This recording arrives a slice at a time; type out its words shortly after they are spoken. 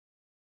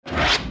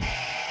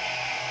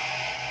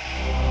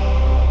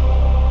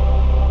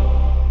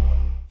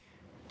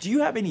Do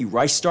you have any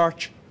rice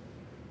starch?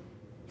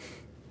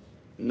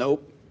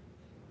 Nope.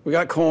 We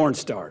got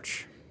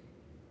cornstarch.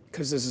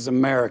 Because this is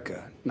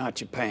America, not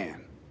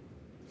Japan.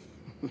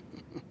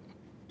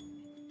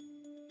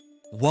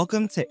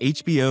 Welcome to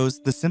HBO's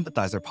The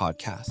Sympathizer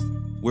podcast,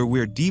 where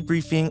we're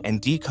debriefing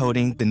and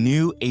decoding the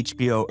new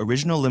HBO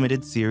original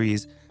limited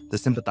series, The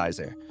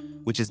Sympathizer,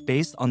 which is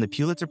based on the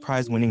Pulitzer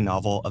Prize-winning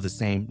novel of the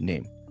same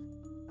name.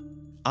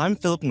 I'm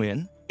Philip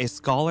Nguyen, a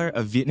scholar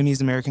of Vietnamese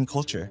American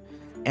culture,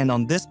 and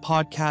on this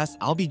podcast,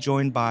 I'll be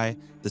joined by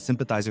The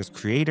Sympathizer's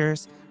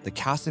creators, the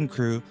cast and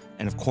crew,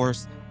 and of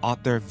course,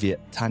 author Viet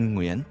Thanh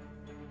Nguyen.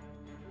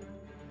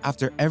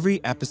 After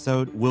every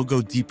episode, we'll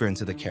go deeper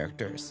into the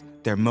characters,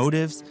 their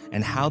motives,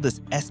 and how this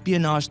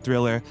espionage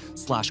thriller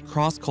 /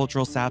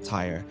 cross-cultural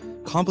satire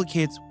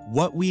complicates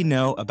what we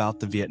know about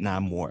the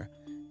Vietnam War,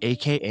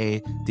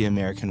 aka the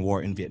American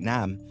War in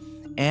Vietnam,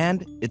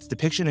 and its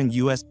depiction in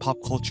US pop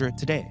culture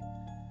today.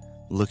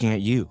 Looking at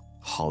you,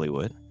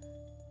 Hollywood.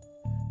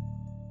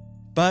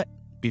 But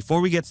before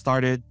we get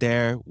started,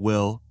 there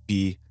will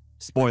be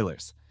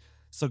spoilers.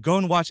 So go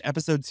and watch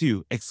episode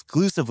 2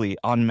 exclusively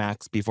on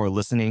Max before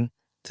listening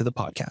to the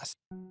podcast.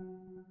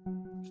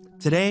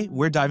 Today,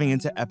 we're diving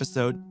into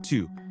episode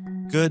 2,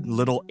 Good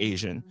Little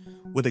Asian,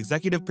 with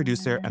executive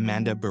producer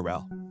Amanda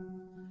Burrell.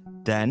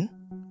 Then,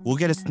 we'll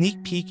get a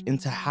sneak peek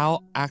into how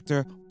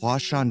actor Hoa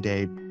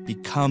Xuande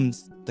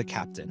becomes the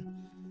captain,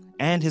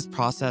 and his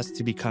process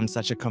to become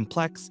such a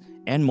complex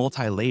and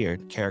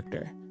multi-layered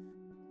character.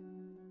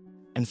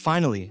 And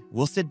finally,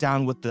 we'll sit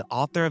down with the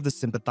author of The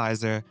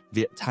Sympathizer,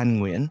 Viet Thanh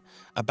Nguyen,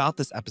 about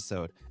this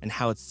episode and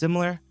how it's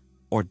similar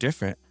or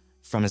different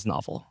from his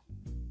novel.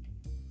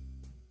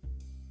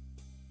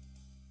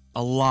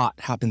 A lot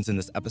happens in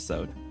this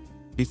episode.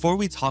 Before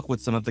we talk with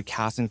some of the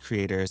cast and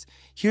creators,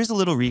 here's a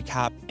little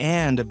recap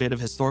and a bit of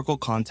historical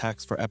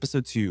context for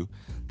episode 2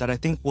 that I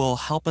think will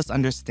help us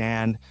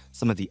understand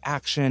some of the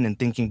action and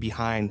thinking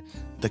behind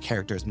the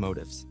characters'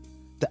 motives.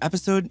 The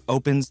episode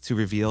opens to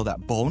reveal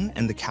that Bon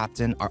and the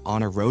captain are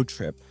on a road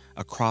trip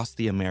across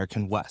the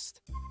American West.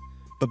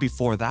 But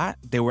before that,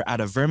 they were at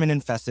a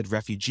vermin-infested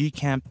refugee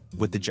camp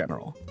with the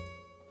general.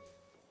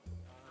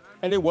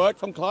 Any word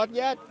from Claude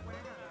yet?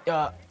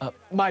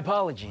 My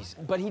apologies,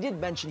 but he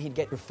did mention he'd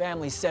get your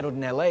family settled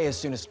in LA as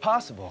soon as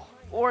possible.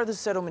 Or the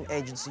settlement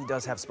agency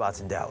does have spots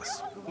in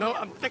Dallas. No,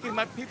 I'm taking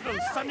my people in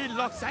sunny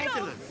Los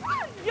Angeles.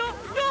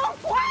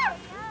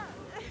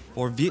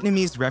 For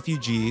Vietnamese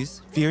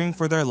refugees fearing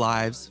for their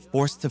lives,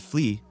 forced to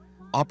flee,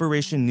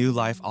 Operation New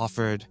Life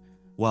offered,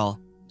 well,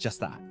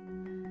 just that.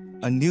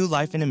 A new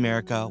life in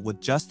America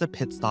with just a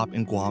pit stop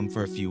in Guam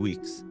for a few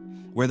weeks,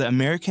 where the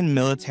American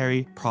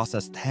military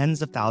processed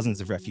tens of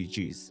thousands of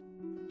refugees.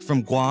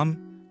 From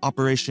Guam,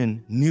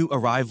 Operation New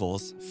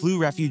Arrivals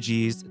flew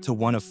refugees to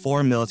one of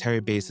 4 military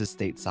bases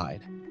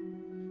stateside: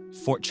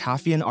 Fort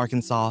Chaffee in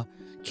Arkansas,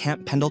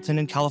 Camp Pendleton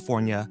in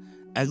California,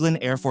 Eglin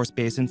Air Force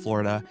Base in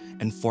Florida,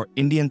 and Fort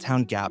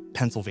Indiantown Gap,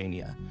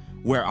 Pennsylvania,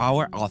 where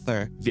our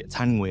author, Viet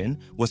Thanh Nguyen,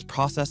 was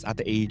processed at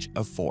the age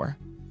of 4.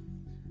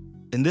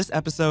 In this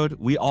episode,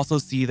 we also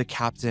see the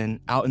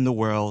captain out in the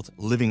world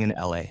living in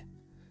LA.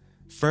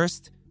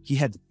 First, he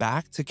heads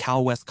back to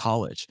Cal West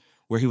College,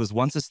 where he was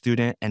once a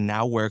student and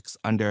now works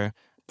under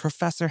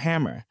Professor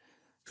Hammer,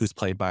 who's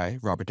played by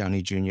Robert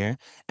Downey Jr.,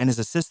 and his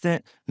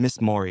assistant, Miss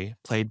Mori,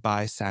 played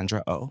by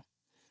Sandra Oh,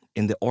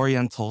 in the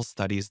Oriental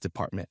Studies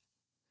Department.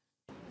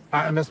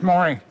 Miss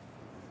Mori.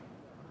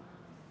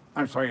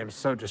 I'm sorry, I'm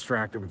so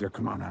distracted with your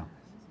kimono.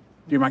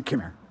 Do you mind? Come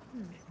here.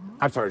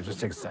 I'm sorry,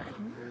 just take a second.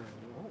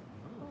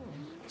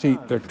 See,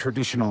 the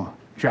traditional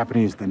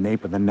Japanese, the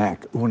nape of the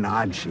neck,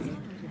 unaji,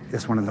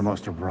 is one of the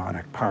most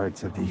erotic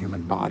parts of the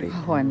human body.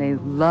 Oh, and they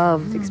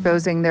love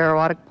exposing their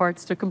erotic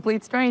parts to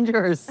complete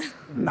strangers.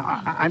 No,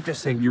 I'm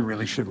just saying you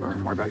really should learn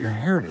more about your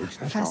heritage,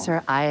 that's Professor,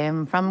 all. I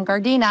am from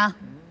Gardena.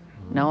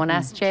 No one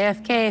asked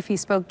JFK if he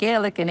spoke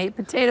Gaelic and ate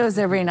potatoes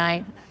every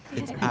night.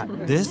 It's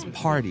at this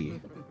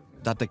party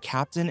that the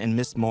captain and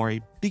Miss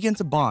Mori begin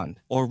to bond,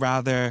 or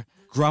rather,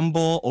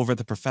 grumble over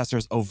the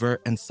professor's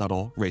overt and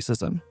subtle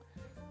racism.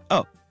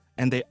 Oh,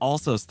 and they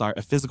also start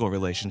a physical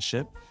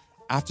relationship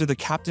after the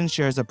captain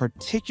shares a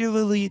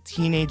particularly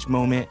teenage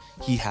moment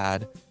he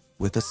had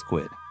with a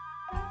squid.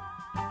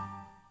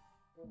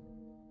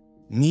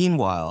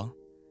 Meanwhile,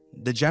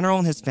 the general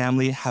and his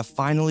family have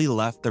finally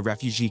left the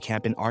refugee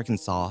camp in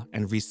Arkansas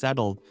and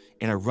resettled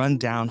in a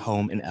rundown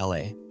home in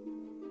LA.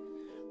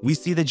 We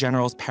see the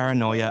general's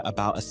paranoia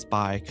about a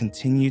spy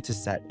continue to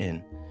set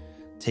in,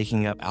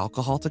 taking up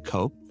alcohol to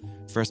cope,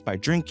 first by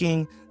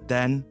drinking,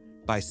 then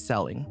by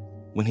selling,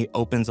 when he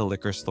opens a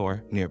liquor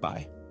store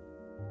nearby.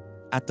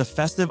 At the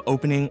festive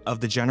opening of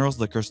the general's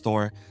liquor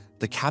store,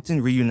 the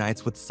captain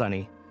reunites with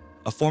Sonny,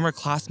 a former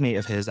classmate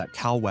of his at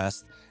Cal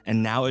West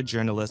and now a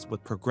journalist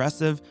with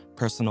progressive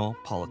personal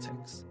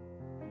politics.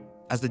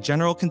 As the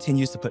general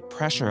continues to put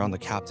pressure on the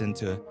captain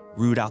to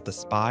root out the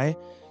spy,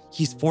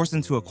 he's forced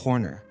into a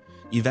corner,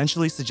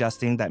 eventually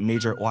suggesting that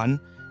Major Oan,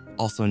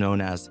 also known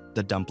as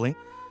the Dumpling,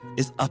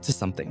 is up to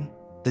something.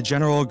 The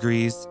general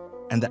agrees,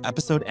 and the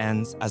episode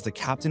ends as the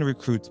captain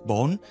recruits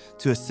Bon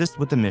to assist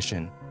with the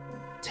mission: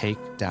 take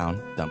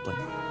down Dumpling.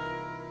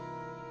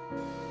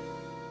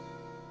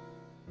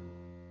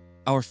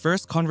 Our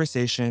first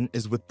conversation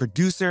is with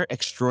producer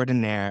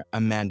extraordinaire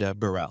Amanda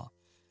Burrell.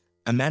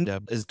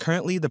 Amanda is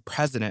currently the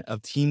president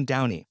of Team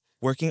Downey,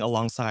 working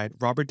alongside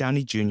Robert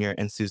Downey Jr.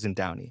 and Susan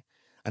Downey.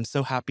 I'm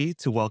so happy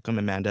to welcome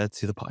Amanda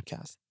to the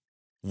podcast.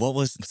 What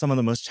was some of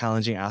the most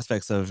challenging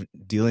aspects of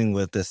dealing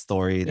with this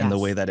story and the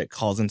way that it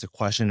calls into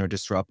question or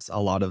disrupts a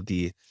lot of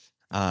the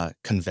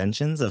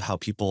conventions of how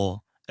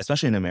people,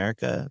 especially in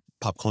America,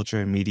 pop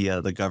culture,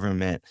 media, the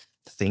government,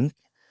 think?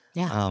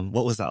 Yeah.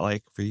 What was that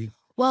like for you?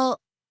 Well,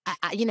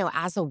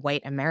 as a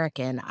white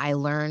American, I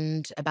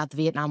learned about the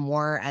Vietnam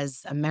War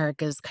as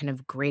America's kind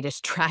of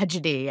greatest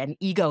tragedy and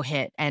ego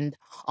hit and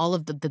all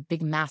of the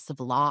big, massive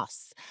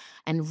loss,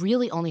 and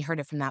really only heard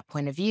it from that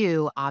point of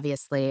view,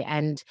 obviously.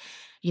 And,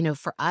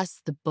 for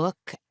us, the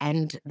book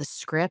and the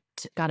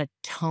script got a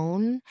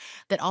tone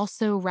that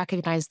also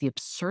recognized the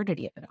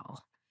absurdity of it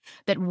all.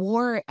 That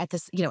war at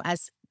this,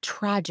 as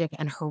tragic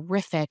and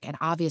horrific, and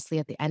obviously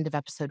at the end of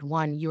episode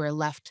 1, you are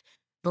left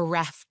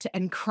bereft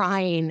and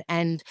crying,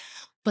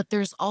 but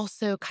there's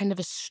also kind of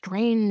a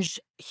strange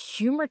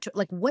humor to,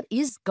 like, what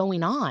is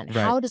going on? Right.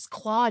 How does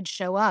Claude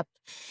show up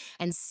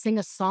and sing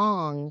a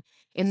song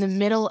in the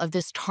middle of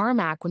this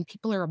tarmac when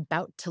people are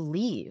about to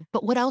leave?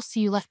 But what else are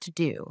you left to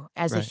do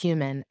as a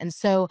human? And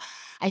so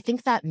I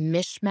think that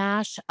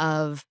mishmash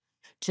of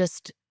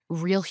just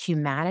real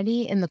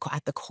humanity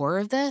at the core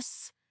of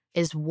this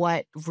is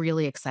what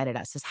really excited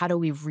us, is how do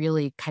we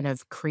really kind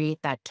of create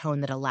that tone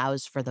that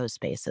allows for those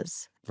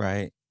spaces?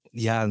 Right.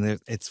 Yeah, and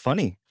it's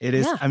funny. It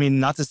is, Yeah. I mean,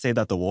 not to say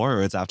that the war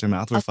or its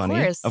aftermath were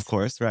funny. Of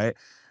course, right?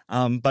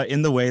 But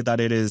in the way that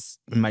it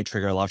might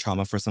trigger a lot of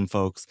trauma for some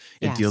folks.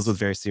 It deals with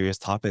very serious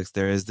topics.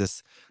 There is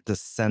this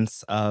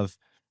sense of,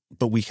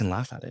 but we can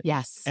laugh at it.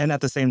 Yes. And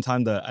at the same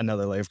time,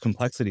 another layer of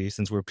complexity,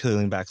 since we're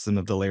peeling back some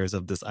of the layers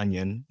of this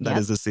onion that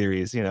is the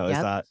series, is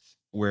that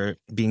we're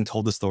being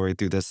told the story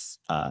through this,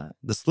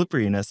 the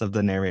slipperiness of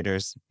the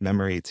narrator's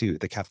memory too,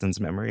 the captain's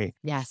memory.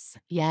 Yes.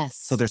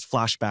 So there's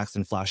flashbacks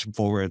and flash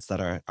forwards that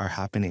are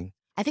happening.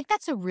 I think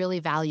that's a really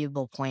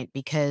valuable point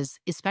because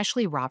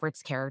especially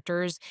Robert's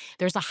characters,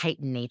 there's a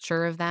heightened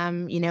nature of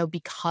them,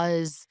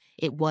 because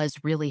it was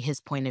really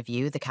his point of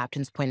view, the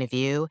captain's point of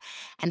view.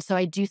 And so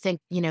I do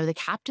think, the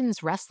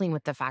captain's wrestling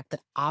with the fact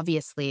that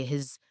obviously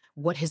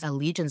what his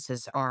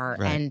allegiances are.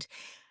 Right.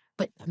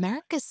 But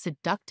America's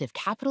seductive,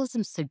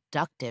 capitalism's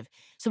seductive.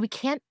 So we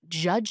can't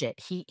judge it.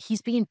 He's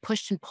being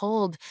pushed and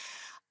pulled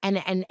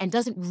and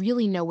doesn't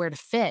really know where to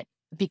fit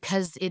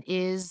because it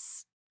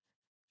is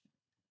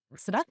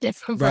seductive,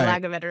 for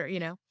lack of better,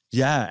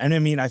 Yeah. And I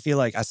mean, I feel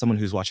like as someone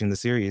who's watching the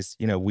series,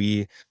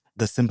 the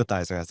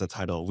Sympathizer as the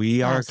title,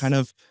 we are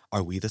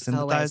are we the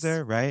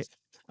sympathizer, right?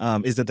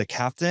 Is it the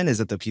captain? Is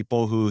it the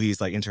people who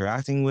he's like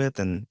interacting with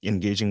and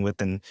engaging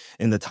with in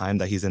the time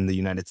that he's in the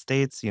United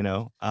States,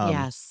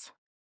 Yes.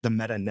 The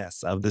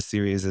meta-ness of the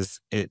series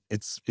it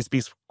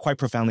speaks quite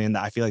profoundly, and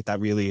I feel like that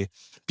really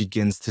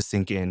begins to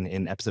sink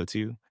in episode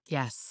 2.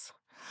 Yes.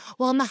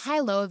 Well, and the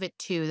high-low of it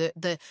too,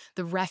 the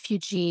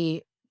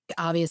refugee,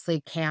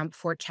 obviously Camp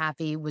Fort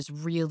Chaffee was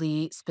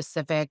really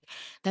specific.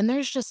 Then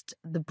there's just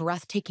the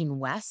breathtaking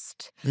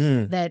West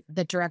that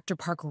director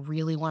Park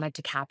really wanted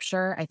to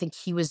capture. I think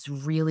he was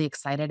really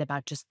excited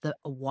about just the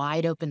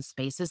wide open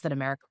spaces that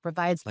America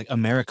provides. Like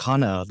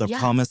Americana, the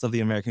promise of the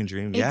American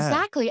dream. Yeah.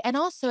 Exactly. And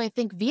also I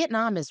think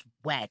Vietnam is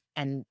wet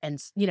and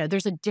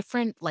there's a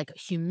different like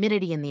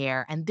humidity in the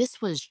air. And this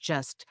was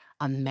just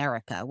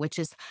America, which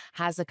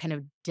has a kind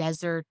of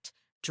desert,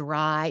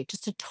 dry,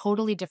 just a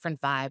totally different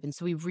vibe. And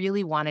so we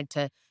really wanted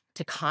to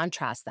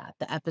contrast that,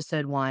 the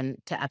episode 1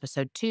 to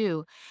episode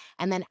 2.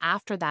 And then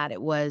after that,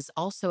 it was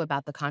also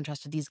about the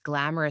contrast of these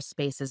glamorous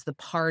spaces, the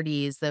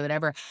parties, the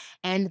whatever.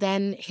 And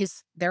then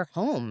their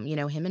home,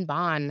 him and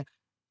Bon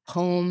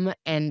home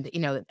and,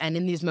 and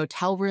in these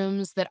motel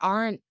rooms that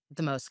aren't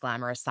the most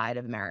glamorous side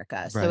of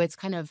America. So it's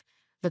kind of,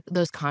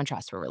 those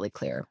contrasts were really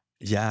clear.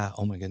 Yeah.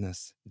 Oh my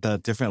goodness. The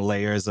different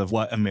layers of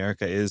what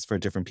America is for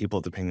different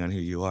people, depending on who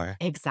you are.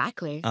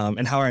 Exactly.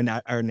 And how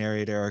our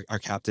narrator, our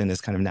captain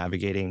is kind of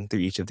navigating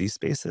through each of these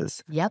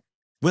spaces. Yep.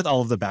 With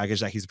all of the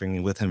baggage that he's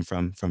bringing with him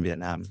from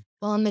Vietnam.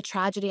 Well, and the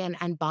tragedy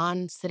and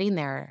Bon sitting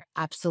there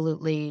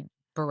absolutely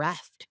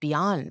bereft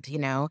beyond,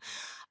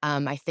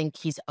 I think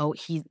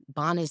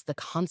Bon is the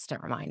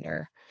constant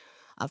reminder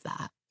of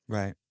that.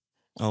 Right.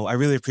 Oh, I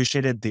really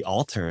appreciated the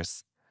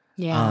altars.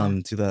 Yeah.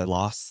 To the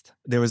lost.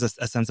 There was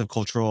a sense of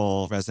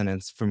cultural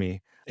resonance for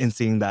me in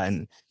seeing that,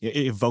 and it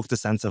evoked a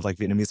sense of like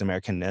Vietnamese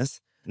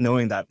Americanness,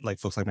 knowing that like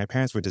folks like my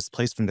parents were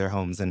displaced from their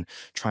homes and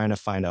trying to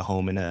find a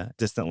home in a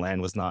distant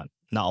land was not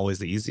always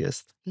the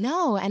easiest.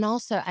 No, and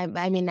also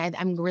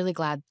I'm really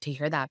glad to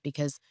hear that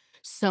because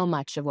so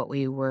much of what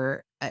we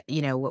were,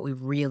 what we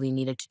really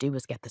needed to do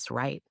was get this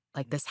right.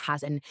 Like this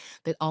and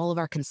all of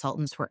our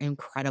consultants were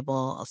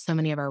incredible. So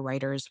many of our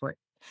writers were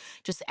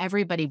just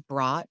everybody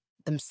brought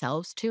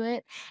themselves to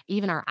it.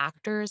 Even our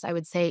actors, I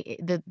would say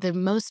the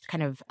most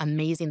kind of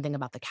amazing thing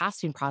about the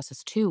casting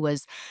process too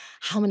was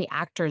how many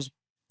actors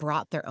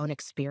brought their own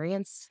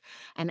experience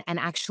and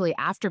actually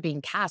after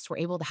being cast were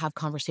able to have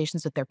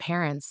conversations with their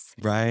parents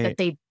that Right.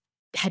 they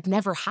had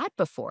never had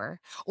before,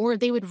 or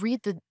they would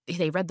read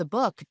the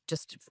book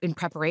just in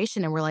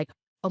preparation and were like,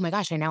 oh my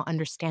gosh, I now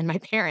understand my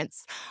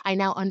parents. I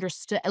now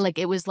understood, like,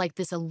 it was like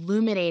this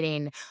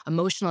illuminating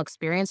emotional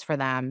experience for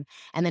them.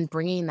 And then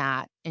bringing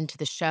that into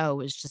the show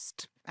was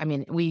just, I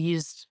mean, we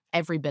used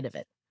every bit of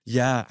it.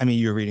 Yeah, I mean,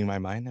 you're reading my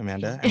mind,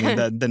 Amanda. I mean,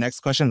 Yeah. the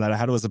next question that I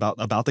had was about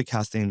the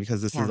casting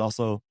because this is Yeah.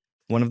 also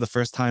one of the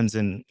first times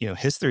in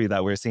history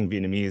that we're seeing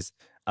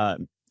uh,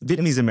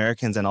 Vietnamese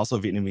Americans and also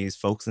Vietnamese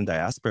folks in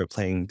diaspora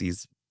playing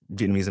these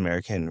Vietnamese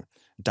American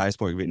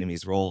diasporic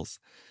Vietnamese roles.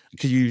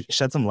 Could you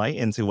shed some light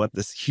into what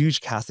this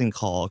huge casting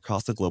call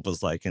across the globe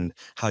was like and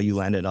how you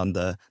landed on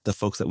the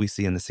folks that we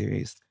see in the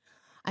series?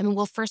 I mean,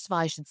 well, first of all,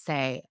 I should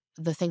say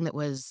the thing that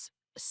was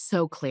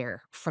so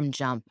clear from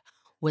jump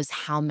was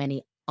how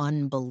many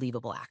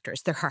unbelievable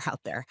actors there are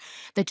out there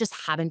that just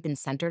haven't been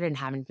centered and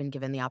haven't been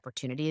given the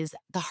opportunities.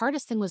 The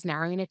hardest thing was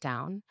narrowing it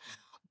down,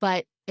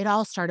 but it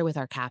all started with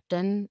our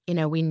captain.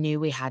 We knew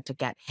we had to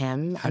get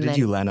him, How and did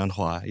you then land on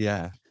Hoa?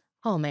 Yeah.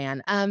 oh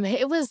man,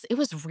 it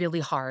was really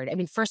hard. I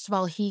mean, first of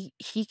all, he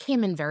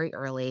came in very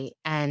early,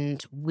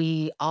 and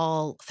we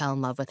all fell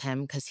in love with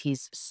him because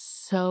he's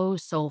so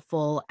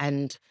soulful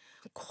and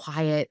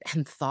quiet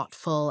and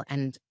thoughtful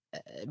and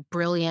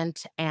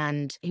brilliant,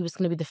 and he was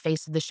going to be the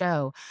face of the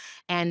show.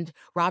 And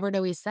Robert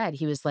always said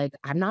he was like,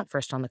 "I'm not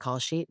first on the call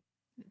sheet.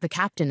 The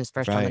captain is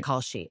first on the Right.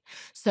 call sheet."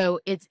 So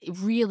it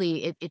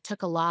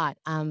took a lot.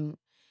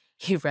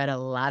 He read a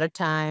lot of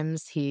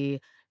times. He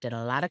did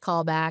a lot of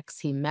callbacks.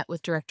 He met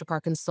with director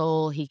Park and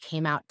Soul. He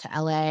came out to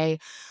LA.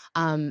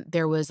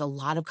 There was a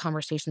lot of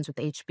conversations with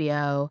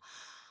HBO.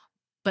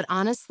 But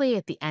honestly,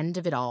 at the end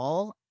of it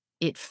all,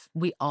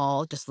 we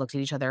all just looked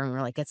at each other and we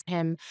were like, it's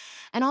him.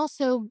 And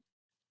also,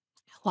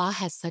 Hua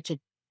has such a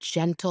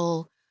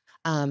gentle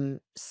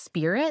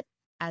spirit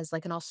as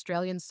like an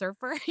Australian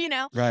surfer, you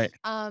know? Right.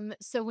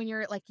 So when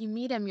you're like, you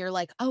meet him, you're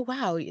like, oh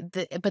wow.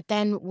 But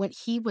then when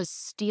he was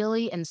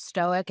steely and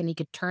stoic and he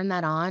could turn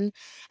that on, and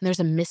there's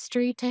a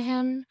mystery to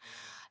him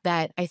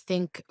that I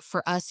think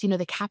for us,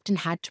 the captain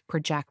had to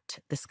project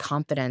this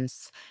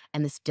confidence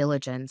and this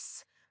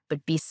diligence,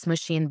 but be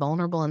smushy and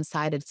vulnerable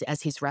inside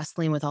as he's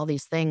wrestling with all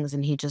these things.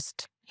 And he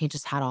just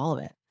had all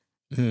of it.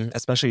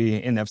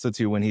 Especially in episode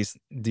 2 when the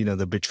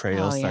Oh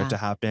betrayals start yeah. to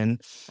happen.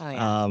 Oh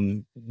yeah.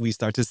 We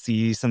start to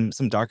see some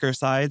darker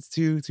sides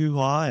to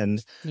Hua and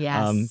um,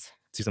 Yes.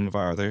 to some of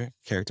our other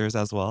characters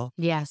as well.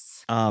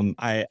 Yes.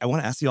 I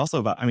want to ask you also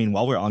about, I mean,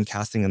 while we're on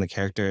casting and the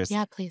characters,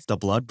 Yeah, please. the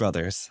Blood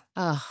Brothers.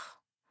 Oh,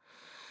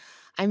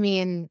 I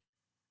mean,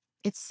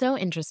 it's so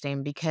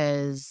interesting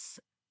because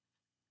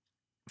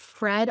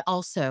Fred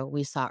also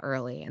we saw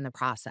early in the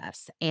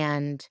process.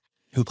 And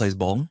Who plays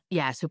Bong?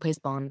 yes, who plays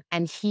Bone.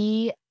 And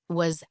he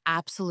was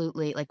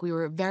absolutely like, we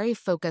were very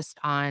focused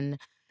on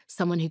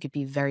someone who could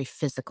be very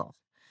physical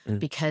Mm.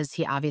 because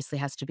he obviously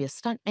has to be a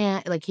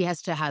stuntman. Like, he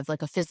has to have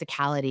like a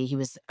physicality. He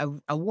was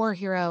a war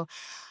hero.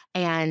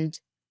 And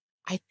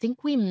I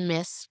think we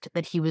missed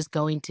that he was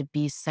going to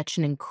be such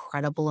an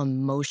incredible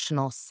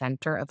emotional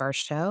center of our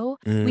show.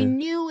 We Mm.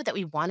 knew that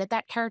we wanted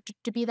that character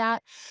to be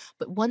that,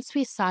 but once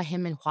we saw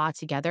him and Hua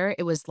together,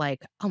 it was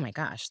like, oh my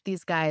gosh,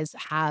 these guys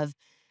have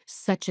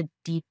such a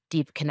deep,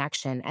 deep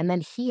connection. And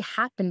then he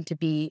happened to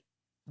be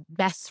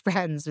best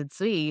friends with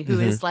Sui, who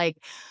Mhm. is like,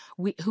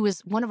 who is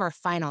one of our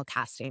final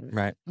casting.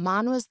 Right.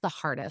 Mon was the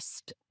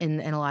hardest in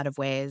a lot of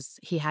ways.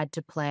 He had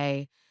to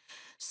play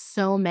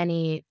so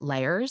many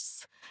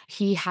layers.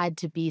 He had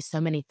to be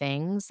so many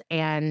things,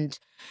 and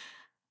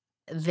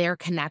their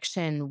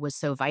connection was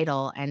so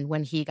vital. And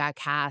when he got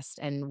cast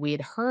and we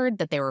had heard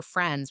that they were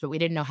friends, but we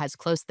didn't know how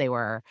close they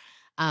were,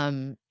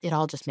 it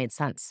all just made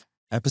sense.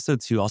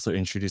 Episode 2 also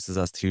introduces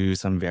us to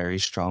some very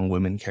strong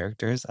women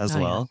characters as Oh,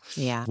 yeah. well.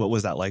 Yeah. What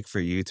was that like for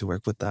you to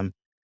work with them?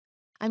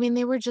 I mean,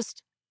 they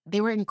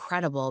were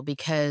incredible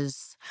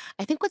because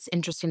I think what's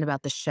interesting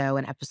about the show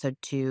in episode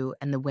 2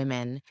 and the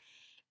women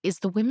is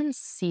the women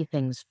see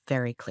things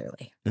very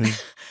clearly.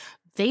 Mm.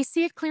 They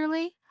see it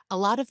clearly. A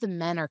lot of the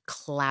men are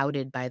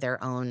clouded by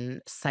their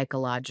own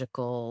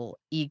psychological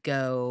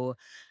ego,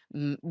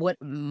 what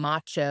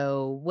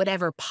macho,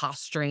 whatever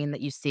posturing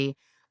that you see.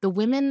 The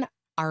women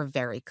are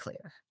very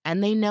clear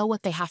and they know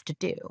what they have to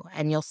do.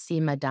 And you'll see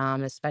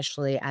Madame,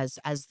 especially as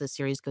the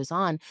series goes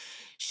on,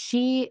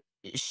 she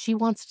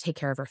wants to take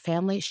care of her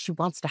family. She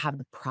wants to have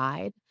the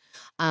pride.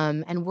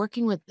 And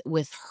working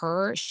with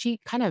her, she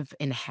kind of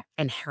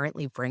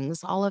inherently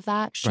brings all of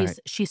that. Right.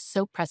 She's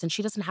so present.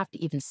 She doesn't have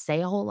to even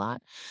say a whole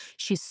lot.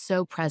 She's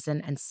so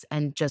present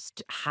and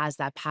just has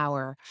that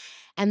power.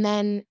 And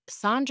then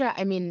Sandra,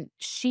 I mean,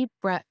 she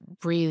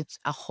breathed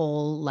a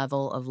whole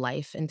level of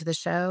life into the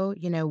show.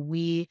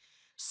 We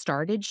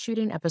started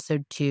shooting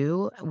episode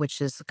 2,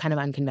 which is kind of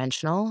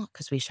unconventional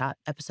because we shot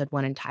episode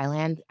 1 in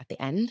Thailand at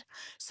the end.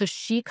 So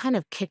she kind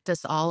of kicked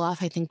us all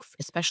off, I think,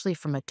 especially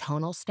from a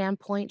tonal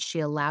standpoint. She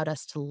allowed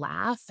us to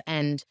laugh.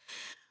 And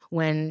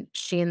when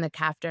she and the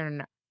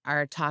captain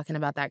are talking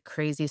about that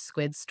crazy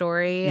squid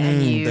story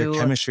and Their you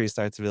chemistry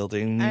starts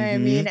building. I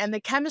mean, and the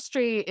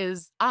chemistry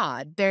is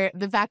odd.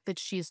 The fact that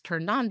she's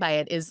turned on by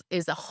it is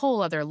a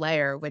whole other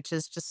layer, which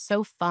is just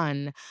so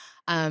fun.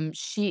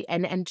 She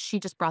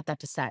just brought that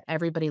to set.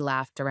 Everybody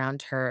laughed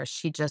around her.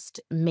 She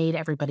just made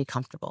everybody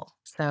comfortable.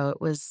 So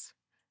it was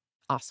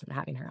awesome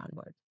having her on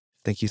board.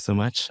 Thank you so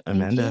much, Thank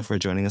Amanda, you. for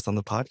joining us on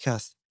the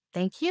podcast.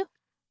 Thank you.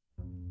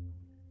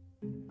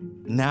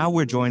 Now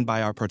we're joined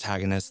by our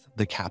protagonist,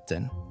 the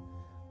captain.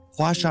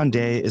 Hoa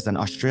Xuande is an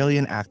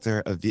Australian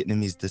actor of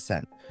Vietnamese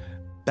descent,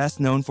 best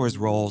known for his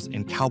roles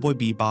in Cowboy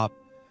Bebop,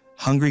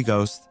 Hungry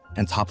Ghost,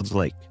 and Top of the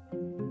Lake.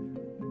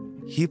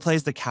 He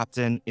plays the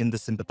captain in The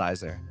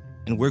Sympathizer,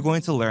 and we're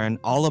going to learn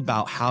all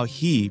about how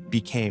he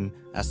became,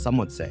 as some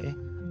would say,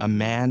 a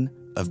man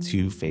of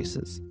two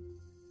faces.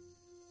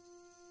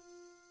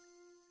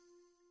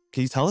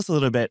 Can you tell us a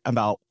little bit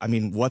about,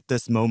 what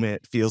this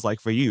moment feels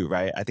like for you,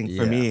 right? I think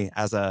for me,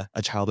 as a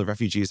child of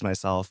refugees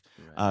myself,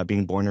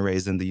 being born and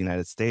raised in the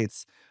United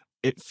States,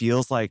 it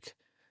feels like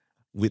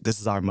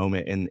this is our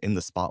moment in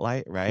the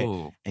spotlight, right?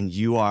 Ooh. And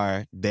you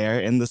are there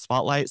in the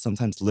spotlight,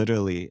 sometimes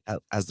literally,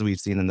 as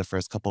we've seen in the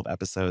first couple of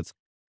episodes.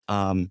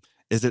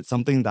 Is it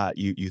something that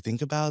you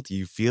think about? Do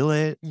you feel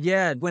it?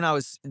 Yeah, when I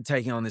was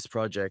taking on this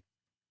project,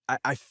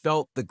 I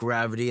felt the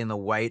gravity and the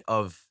weight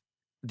of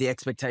the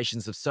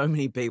expectations of so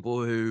many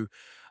people who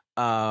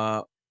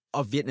of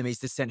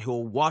Vietnamese descent who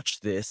will watch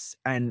this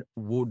and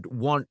would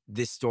want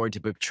this story to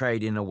be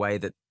portrayed in a way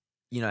that,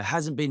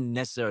 hasn't been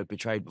necessarily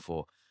portrayed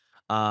before.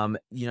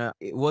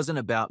 It wasn't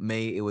about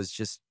me. It was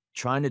just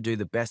trying to do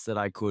the best that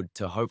I could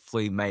to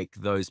hopefully make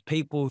those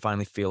people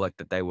finally feel like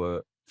that they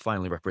were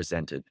finally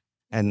represented.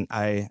 And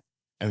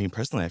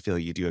personally, I feel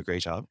like you do a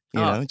great job,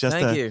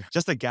 thank you.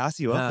 just to gas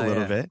you up a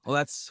little bit. Well,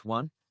 that's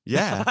one.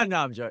 Yeah. No,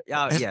 I'm joking.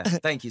 Oh, yeah,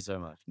 thank you so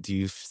much. Do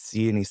you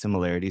see any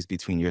similarities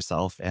between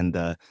yourself and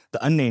the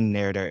unnamed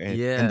narrator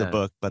in the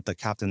book, but the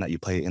captain that you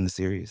play in the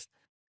series?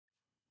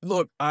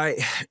 Look,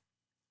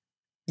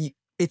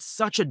 it's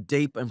such a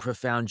deep and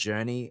profound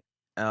journey,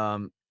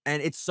 and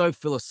it's so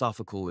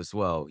philosophical as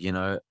well,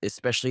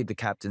 especially the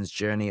captain's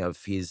journey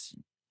of his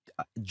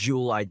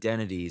dual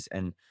identities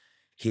and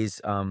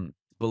his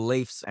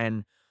beliefs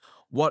and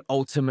what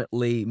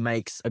ultimately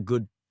makes a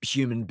good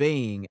human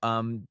being.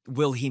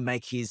 Will he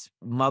make his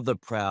mother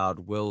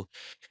proud? Will,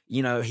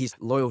 his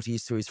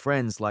loyalties to his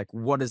friends, like,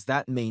 what does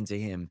that mean to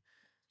him?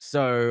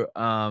 So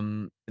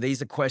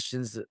these are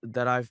questions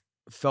that I've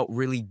felt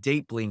really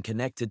deeply and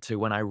connected to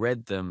when I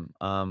read them,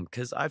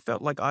 because I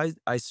felt like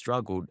I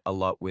struggled a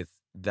lot with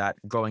that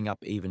growing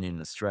up, even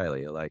in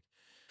Australia, like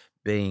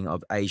being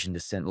of Asian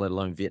descent, let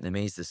alone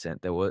Vietnamese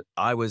descent.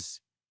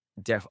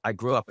 I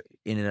grew up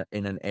in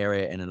an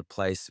area and in a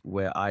place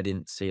where I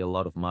didn't see a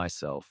lot of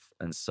myself.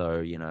 And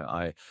so,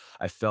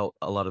 I felt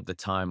a lot of the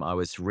time I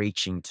was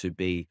reaching to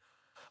be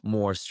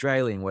more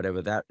Australian,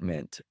 whatever that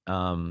meant.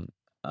 And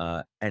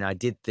I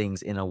did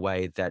things in a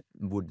way that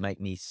would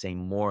make me seem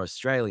more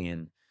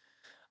Australian.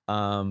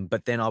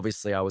 But then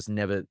obviously I was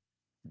never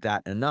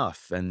that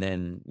enough. And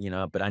then,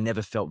 but I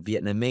never felt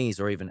Vietnamese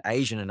or even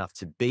Asian enough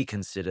to be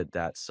considered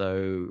that.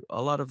 So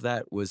a lot of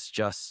that was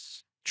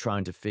just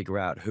trying to figure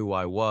out who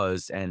I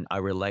was, and I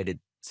related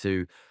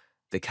to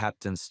the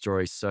captain's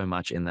story so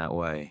much in that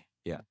way.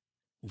 Yeah.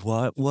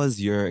 What was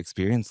your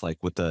experience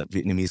like with the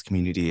Vietnamese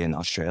community in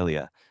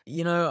Australia?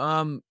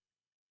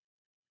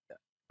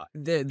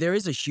 There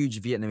is a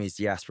huge Vietnamese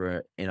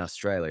diaspora in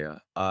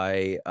Australia.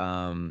 I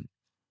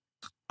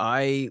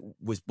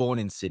was born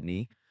in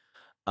Sydney,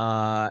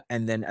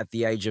 and then at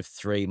the age of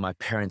 3, my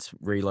parents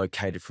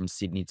relocated from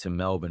Sydney to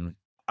Melbourne.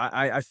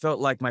 I felt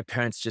like my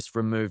parents just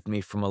removed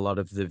me from a lot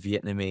of the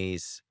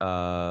Vietnamese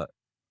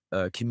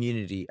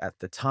community at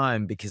the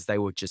time because they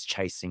were just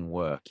chasing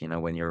work.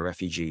 When you're a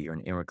refugee, you're an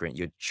immigrant,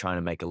 you're trying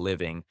to make a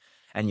living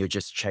and you're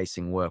just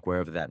chasing work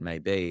wherever that may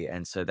be.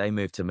 And so they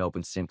moved to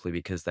Melbourne simply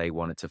because they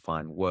wanted to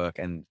find work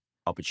and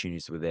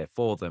opportunities were there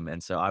for them.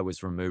 And so I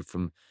was removed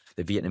from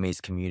the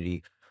Vietnamese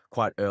community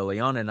quite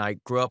early on. And I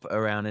grew up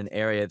around an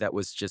area that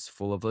was just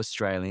full of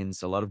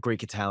Australians, a lot of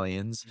Greek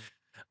Italians.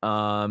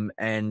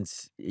 And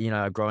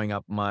growing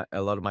up,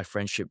 a lot of my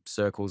friendship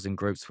circles and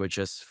groups were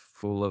just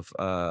full of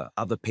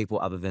other people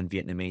other than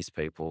Vietnamese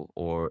people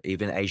or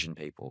even Asian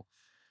people.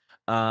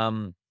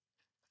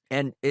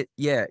 And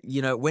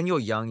when you're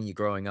young and you're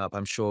growing up,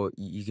 I'm sure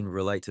you can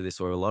relate to this,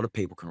 or a lot of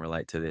people can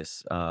relate to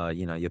this.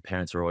 Your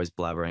parents are always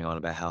blabbering on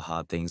about how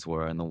hard things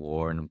were in the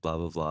war and blah,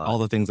 blah, blah. All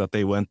the things that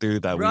they went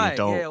through that we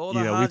don't, all the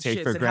we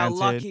take for hardships and granted.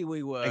 how lucky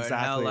we were.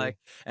 Exactly.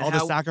 And all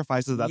the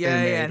sacrifices that they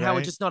made, and how we're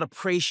right? just not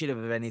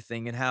appreciative of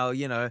anything, and how,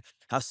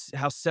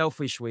 how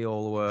selfish we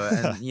all were.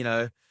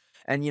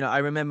 And, I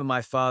remember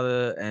my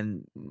father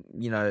and,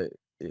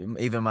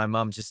 even my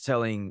mum just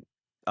telling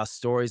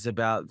stories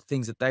about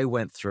things that they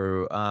went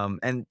through.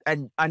 And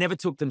I never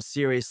took them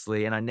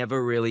seriously, and I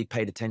never really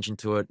paid attention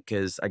to it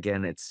because,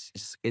 again, it's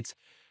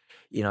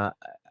you know,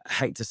 I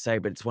hate to say,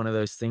 but it's one of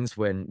those things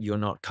when you're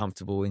not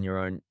comfortable in your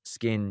own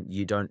skin,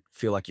 you don't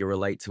feel like you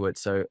relate to it.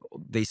 So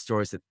these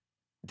stories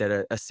that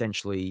are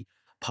essentially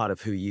part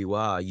of who you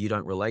are, you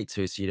don't relate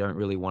to, so you don't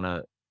really want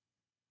to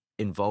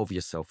involve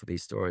yourself with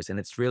these stories. And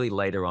it's really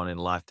later on in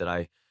life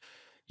that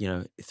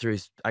through,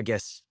 I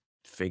guess,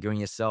 figuring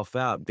yourself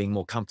out, being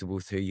more comfortable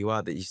with who you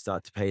are, that you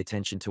start to pay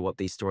attention to what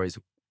these stories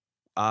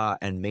are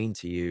and mean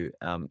to you,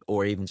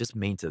 or even just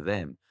mean to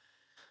them.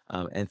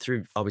 And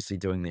through obviously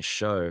doing this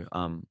show,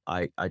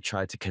 I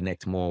tried to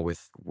connect more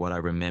with what I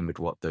remembered,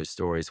 what those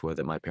stories were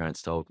that my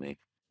parents told me.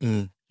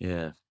 Mm.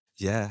 Yeah.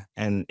 Yeah.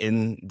 And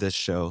in this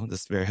show,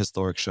 this very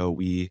historic show,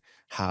 we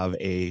have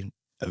a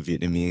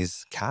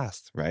Vietnamese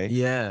cast, right?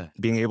 Yeah.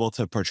 Being able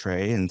to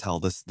portray and tell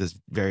this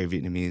very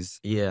Vietnamese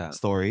Yeah.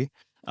 story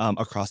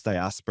across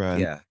diaspora.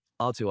 Yeah.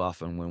 All too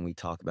often when we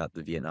talk about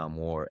the Vietnam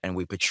War and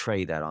we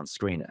portray that on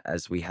screen,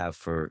 as we have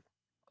for,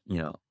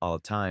 all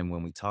the time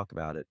when we talk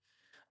about it,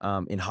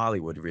 in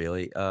Hollywood,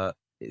 really,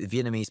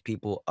 Vietnamese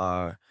people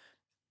are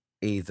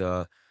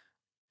either,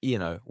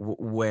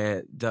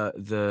 where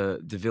the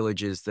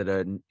villages that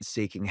are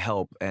seeking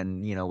help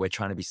and, we're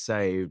trying to be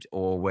saved,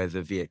 or we're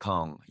the Viet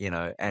Cong,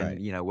 and,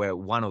 Right. we're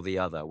one or the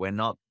other. We're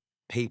not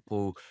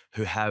people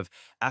who have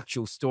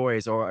actual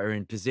stories or are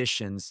in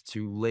positions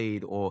to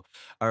lead or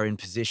are in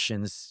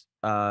positions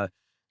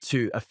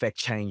to affect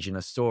change in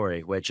a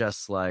story. We're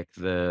just like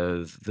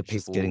the Just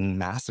people. getting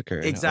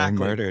massacred or Exactly.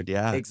 murdered.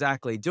 Yeah.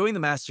 Exactly. Doing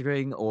the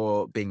massacring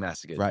or being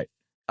massacred. Right.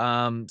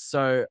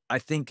 So I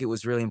think it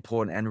was really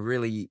important and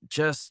really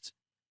just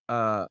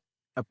a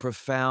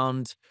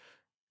profound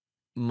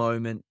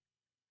moment,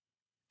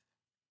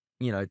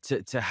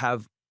 to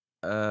have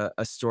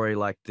a story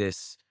like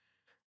this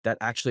that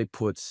actually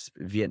puts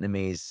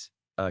Vietnamese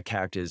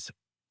characters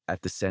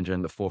at the center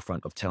and the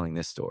forefront of telling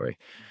this story.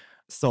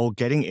 So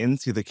getting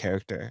into the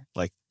character,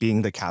 like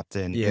being the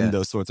captain Yeah. in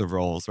those sorts of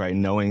roles, right?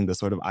 Knowing the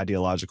sort of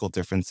ideological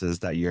differences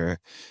that you're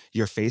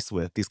faced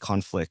with, these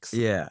conflicts.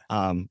 Yeah.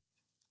 Can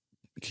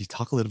you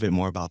talk a little bit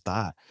more about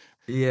that?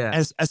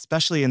 Yeah.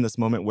 Especially in this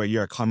moment where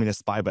you're a communist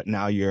spy, but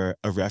now you're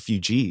a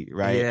refugee,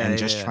 right? Yeah, And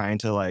just yeah. trying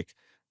to like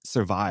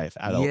survive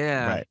at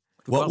Yeah. right.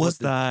 Forgot What was what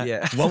the- that?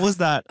 yeah. What was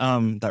that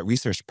that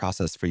research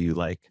process for you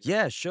like?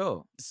 Yeah,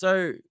 sure.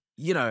 So,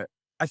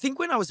 I think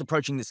when I was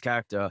approaching this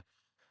character,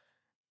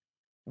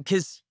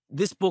 because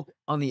this book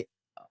on the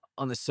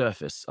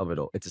surface of it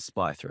all, it's a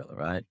spy thriller,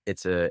 right?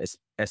 It's a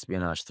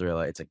espionage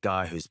thriller. It's a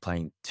guy who's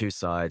playing two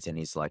sides, and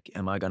he's like,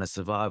 "Am I going to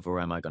survive or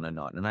am I going to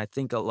not?" And I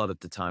think a lot of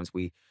the times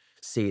we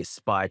see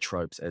spy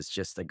tropes as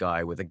just a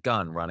guy with a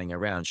gun running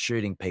around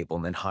shooting people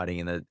and then hiding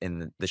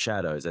in the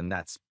shadows, and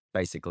that's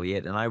basically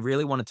it. And I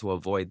really wanted to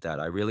avoid that.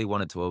 I really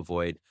wanted to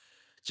avoid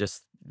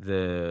just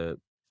the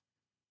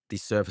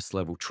surface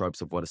level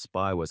tropes of what a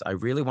spy was. I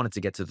really wanted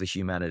to get to the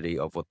humanity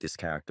of what this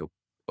character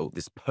or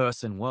this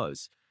person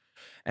was.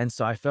 And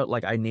so I felt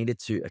like I needed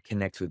to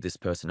connect with this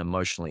person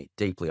emotionally,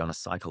 deeply on a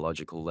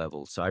psychological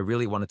level. So I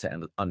really wanted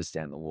to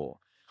understand the war.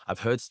 I've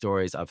heard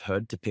stories, I've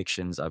heard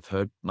depictions, I've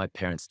heard my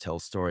parents tell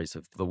stories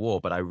of the war,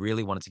 but I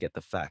really wanted to get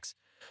the facts,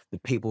 the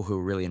people who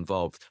were really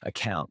involved,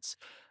 accounts,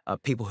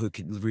 people who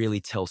could really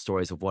tell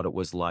stories of what it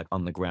was like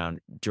on the ground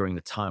during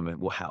the time and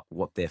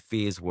what their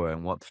fears were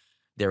and what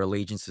their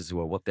allegiances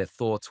were, what their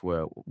thoughts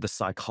were, the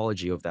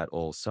psychology of that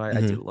all. So I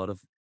did a lot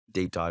of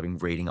deep diving,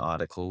 reading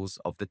articles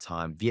of the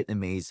time,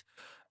 Vietnamese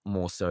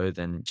more so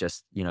than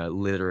just,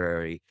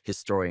 literary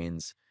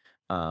historians,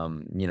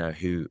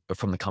 who are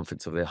from the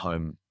comforts of their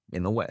home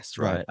in the West,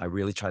 right? Right. I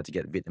really tried to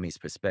get Vietnamese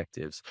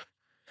perspectives.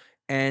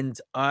 And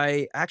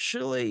I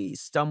actually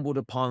stumbled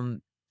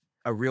upon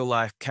a real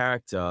life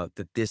character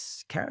that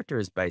this character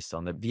is based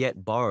on, that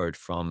Viet borrowed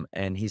from,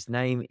 and his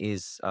name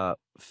is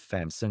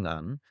Pham Sung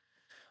An.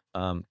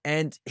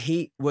 And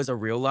he was a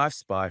real life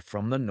spy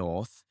from the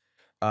North,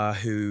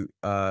 who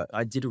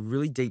I did a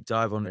really deep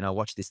dive on, and I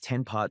watched this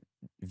 10-part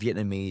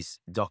Vietnamese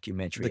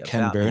documentary The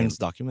Ken about Burns him.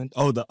 document.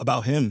 Oh,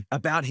 about him.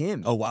 About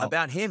him. Oh, wow.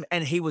 About him.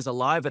 And he was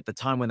alive at the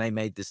time when they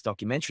made this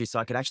documentary, so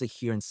I could actually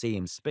hear and see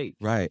him speak.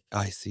 Right.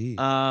 I see.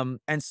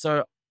 And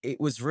so it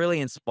was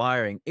really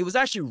inspiring. It was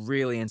actually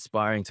really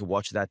inspiring to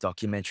watch that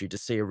documentary, to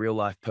see a real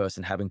life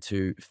person having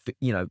to,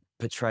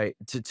 portray,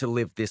 to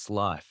live this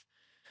life.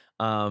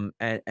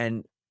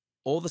 And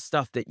all the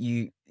stuff that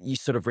you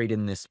sort of read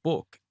in this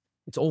book,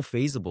 it's all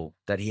feasible,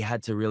 that he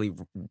had to really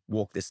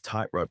walk this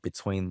tightrope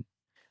between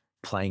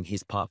playing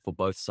his part for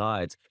both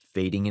sides,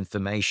 feeding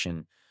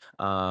information,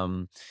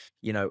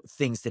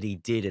 things that he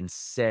did and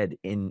said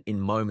in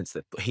moments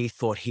that he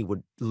thought he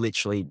would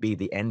literally be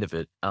the end of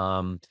it.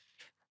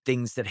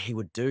 Things that he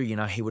would do,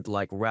 he would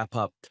like wrap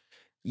up,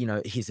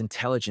 his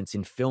intelligence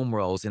in film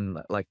roles, in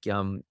like,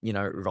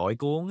 roi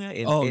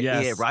cuốn Oh, yeah,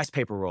 yes. rice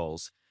paper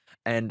rolls.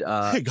 And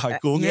Gai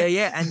cuốn yeah, it.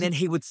 yeah. And then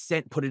he would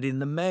put it in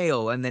the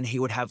mail, and then he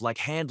would have like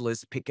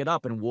handlers pick it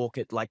up and walk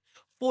it like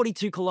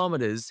 42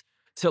 kilometers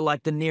to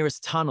like the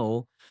nearest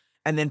tunnel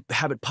and then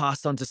have it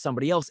passed on to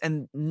somebody else.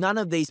 And none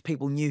of these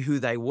people knew who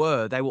they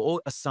were. They were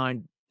all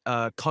assigned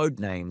code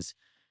names.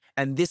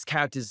 And this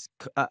character's,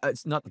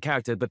 it's not the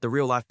character, but the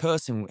real life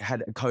person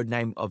had a code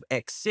name of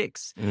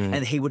X6.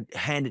 And he would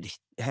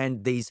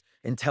hand these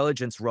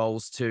intelligence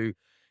roles to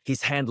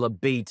his handler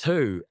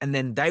B2. And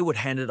then they would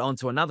hand it on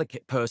to another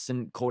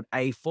person called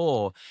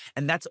A4.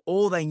 And that's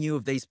all they knew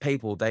of these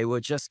people. They were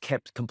just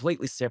kept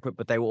completely separate,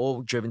 but they were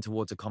all driven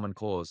towards a common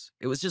cause.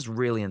 It was just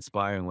really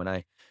inspiring when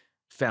I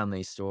found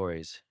these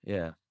stories.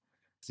 Yeah.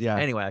 Yeah.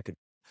 Anyway, I could.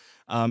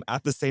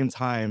 At the same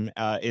time,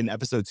 in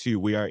episode 2,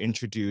 we are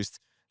introduced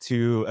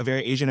to a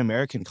very Asian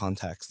American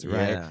context,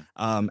 right?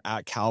 Yeah.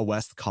 At Cal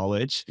West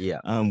College,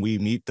 Yeah. we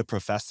meet the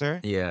professor,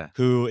 Yeah.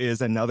 who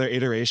is another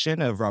iteration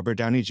of Robert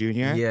Downey Jr.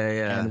 Yeah,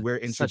 yeah. And we're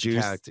Such a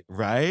introduced, character.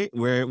 right?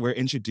 We're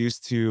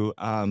introduced to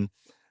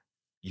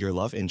your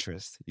love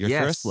interest, your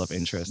first love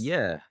interest.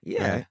 Yeah.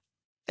 Yeah. Right?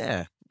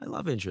 Yeah. I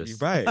love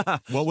interest. Right.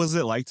 What was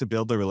it like to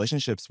build the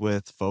relationships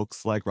with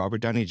folks like Robert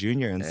Downey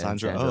Jr. and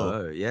Sandra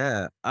Oh?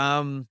 Yeah.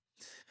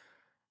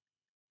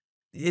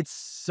 It's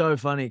so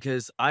funny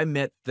because I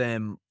met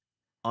them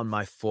on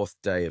my 4th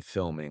day of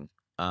filming.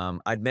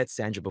 I'd met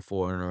Sandra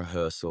before in a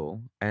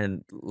rehearsal,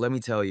 and let me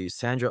tell you,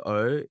 Sandra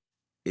Oh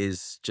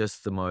is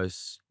just the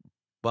most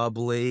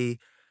bubbly,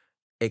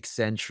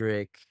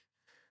 eccentric,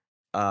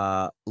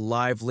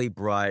 lively,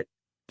 bright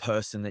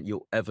person that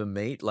you'll ever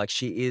meet. Like,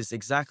 she is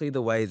exactly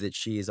the way that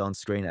she is on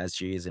screen as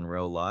she is in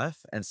real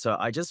life. And so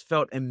I just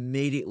felt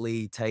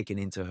immediately taken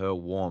into her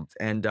warmth.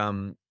 And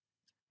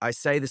I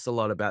say this a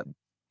lot about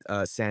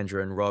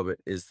Sandra and Robert,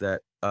 is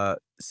that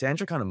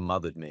Sandra kind of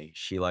mothered me.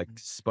 She like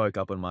spoke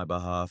up on my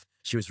behalf.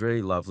 She was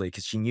really lovely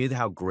because she knew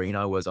how green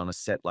I was on a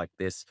set like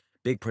this,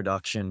 big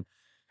production,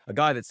 a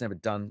guy that's never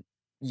done,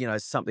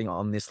 something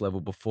on this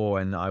level before.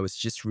 And I was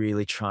just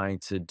really trying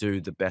to do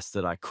the best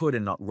that I could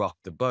and not rock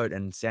the boat.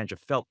 And Sandra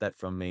felt that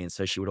from me. And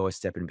so she would always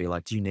step in and be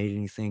like, do you need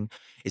anything?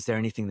 Is there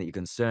anything that you're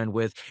concerned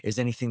with? Is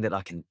there anything that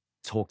I can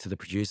talk to the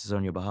producers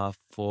on your behalf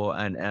for?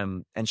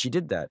 And she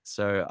did that.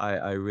 So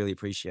I really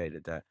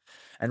appreciated that.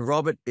 And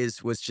Robert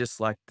was just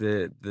like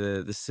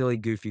the silly,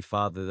 goofy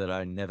father that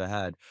I never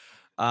had.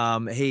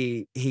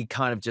 He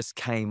kind of just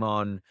came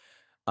on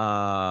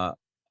the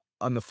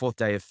 4th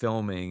day of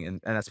filming,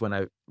 and that's when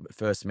I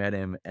first met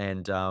him.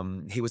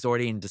 And he was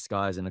already in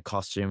disguise in a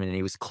costume, and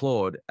he was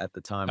Claude at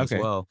the time as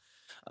Okay. well.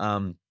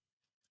 And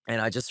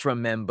I just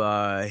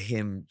remember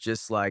him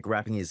just like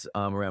wrapping his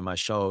arm around my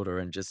shoulder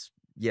and just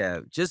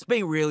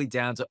being really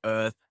down to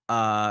earth,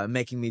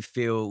 making me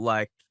feel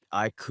like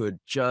I could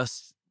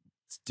just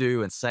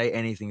do and say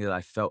anything that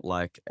I felt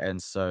like.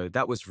 And so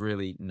that was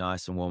really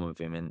nice and warm of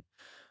him,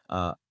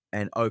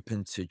 and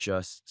open to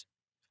just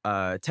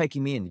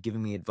taking me in,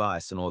 giving me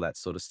advice and all that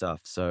sort of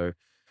stuff. So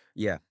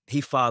yeah,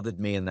 he fathered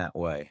me in that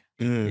way.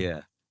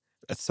 Yeah.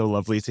 That's so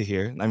lovely to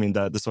hear. I mean,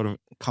 the sort of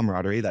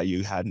camaraderie that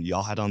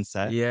y'all had on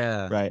set.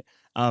 Yeah. Right.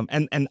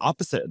 And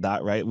opposite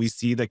that, right, we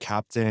see the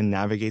captain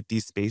navigate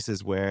these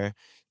spaces where,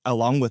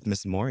 along with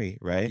Miss Mori,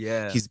 right?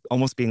 Yeah. He's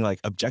almost being like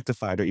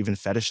objectified or even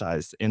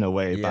fetishized in a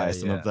way by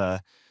some of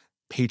the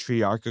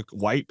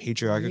white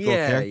patriarchal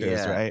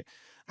characters, right?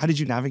 How did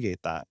you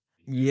navigate that?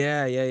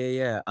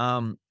 Yeah.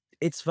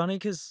 It's funny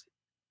because,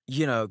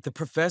 the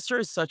professor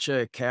is such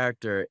a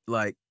character,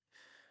 like,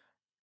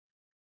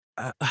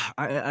 I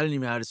don't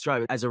even know how to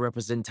describe it, as a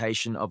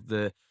representation of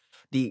the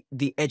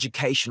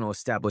educational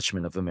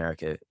establishment of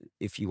America,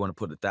 if you want to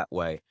put it that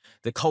way,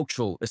 the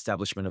cultural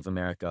establishment of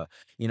America.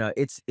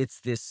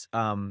 It's this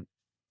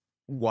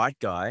white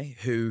guy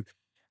who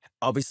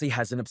obviously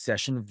has an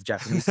obsession with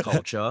Japanese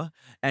culture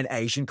and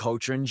Asian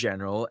culture in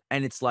general,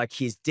 and it's like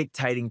he's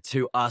dictating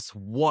to us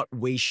what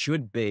we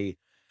should be.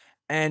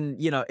 And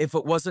if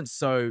it wasn't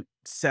so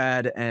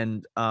sad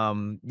and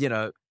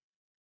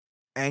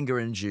anger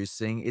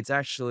inducing, it's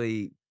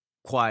actually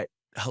quite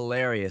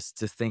hilarious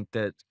to think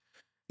that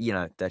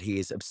that he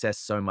is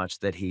obsessed so much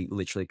that he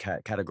literally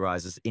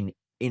categorizes in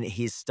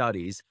his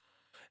studies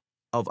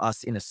of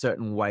us in a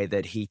certain way,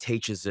 that he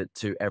teaches it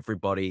to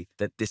everybody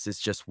that this is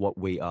just what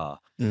we are.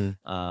 And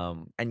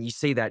you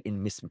see that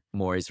in Miss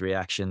Mori's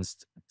reactions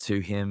to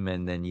him,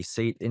 and then you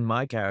see it in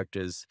my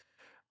character's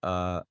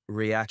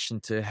reaction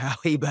to how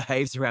he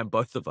behaves around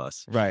both of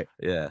us. Right.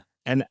 Yeah.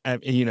 And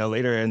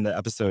later in the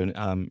episode,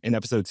 in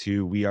episode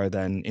 2, we are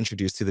then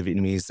introduced to the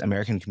Vietnamese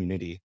American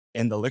community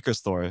in the liquor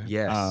store.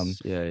 Yes.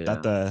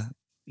 That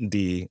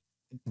the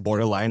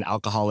borderline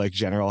alcoholic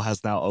general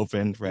has now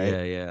opened,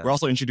 right? Yeah. We're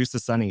also introduced to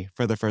Sonny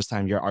for the first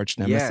time, your arch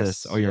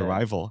nemesis or your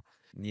rival.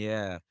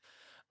 Yeah.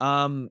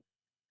 That's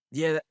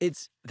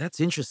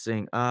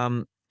interesting.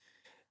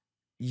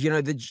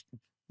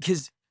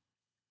 Because,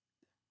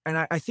 and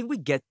I think we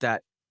get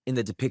that in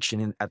the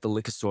depiction at the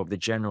liquor store of the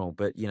general,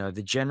 but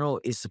the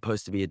general is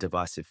supposed to be a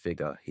divisive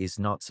figure. He's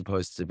not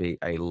supposed to be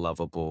a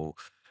lovable,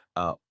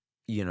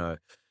 you know,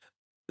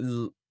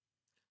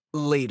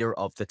 leader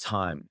of the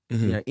time.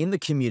 In the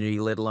community,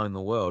 let alone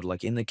the world.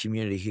 Like, in the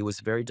community, he was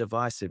very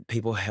divisive.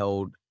 People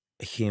held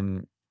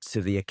him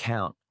to the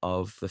account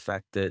of the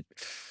fact that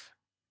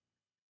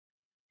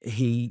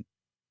he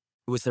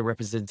was the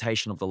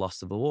representation of the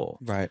loss of the war.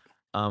 Right.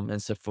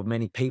 And so for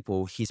many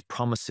people, his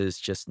promises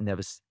just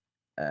never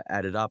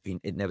added up.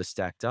 It never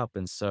stacked up.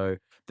 And so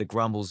the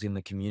grumbles in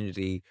the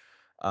community,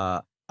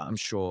 I'm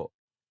sure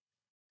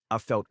I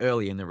felt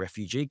early in the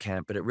refugee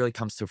camp, but it really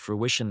comes to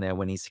fruition there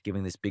when he's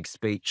giving this big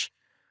speech,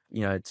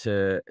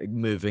 to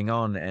moving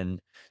on and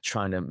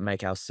trying to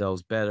make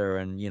ourselves better,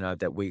 and,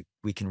 that we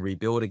can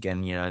rebuild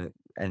again,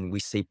 and we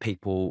see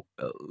people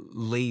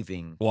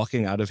leaving.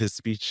 Walking out of his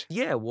speech.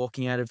 Yeah,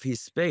 walking out of his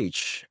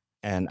speech.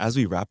 And as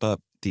we wrap up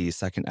the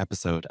second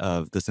episode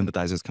of the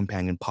Sympathizers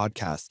Companion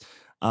podcast,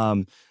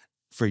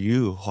 for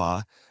you,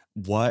 Hoa,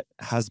 what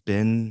has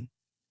been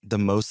the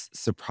most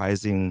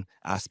surprising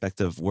aspect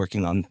of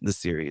working on the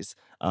series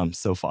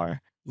so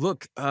far?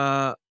 Look,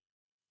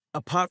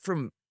 apart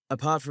from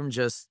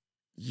just,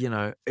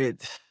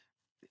 it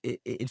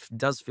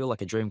does feel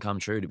like a dream come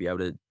true to be able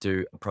to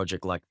do a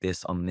project like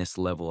this on this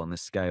level, on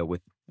this scale,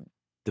 with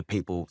the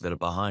people that are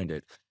behind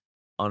it.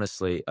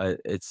 Honestly,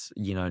 it's,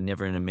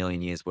 never in a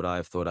million years would I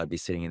have thought I'd be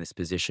sitting in this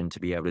position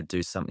to be able to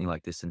do something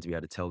like this and to be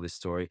able to tell this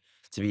story,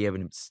 to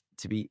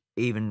be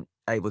even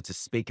able to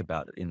speak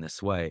about it in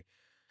this way.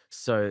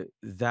 So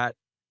that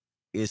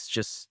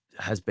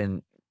has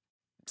been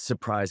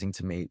surprising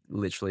to me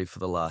literally for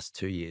the last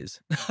 2 years.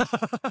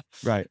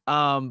 Right.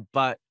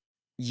 But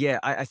yeah,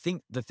 I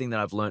think the thing that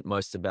I've learned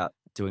most about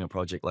doing a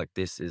project like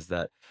this is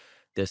that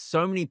there's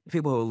so many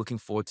people who are looking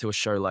forward to a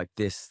show like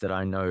this that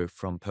I know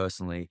from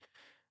personally,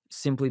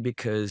 simply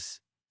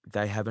because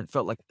they haven't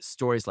felt like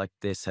stories like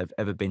this have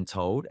ever been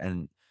told,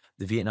 and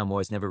the Vietnam War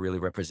has never really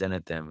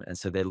represented them. And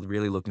so they're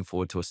really looking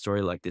forward to a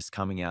story like this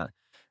coming out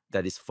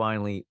that is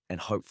finally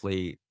and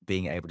hopefully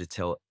being able to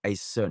tell a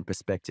certain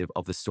perspective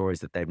of the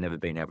stories that they've never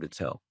been able to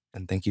tell.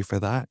 And thank you for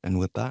that. And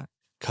with that,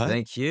 cut.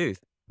 Thank you.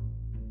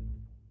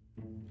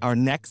 Our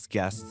next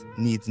guest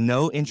needs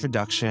no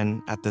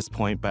introduction at this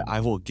point, but I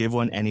will give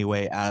one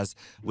anyway, as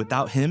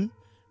without him,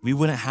 we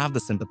wouldn't have The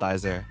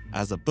Sympathizer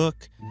as a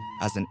book,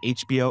 as an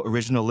HBO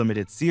original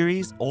limited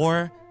series,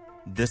 or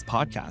this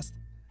podcast.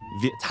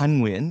 Viet Thanh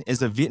Nguyen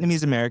is a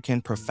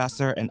Vietnamese-American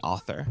professor and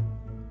author.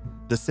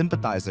 The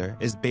Sympathizer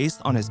is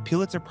based on his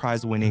Pulitzer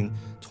Prize-winning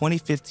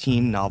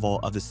 2015 novel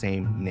of the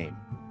same name.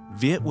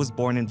 Viet was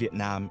born in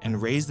Vietnam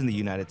and raised in the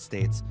United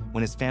States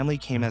when his family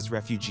came as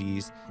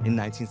refugees in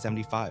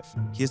 1975.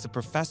 He is a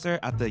professor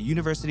at the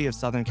University of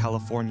Southern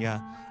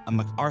California, a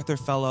MacArthur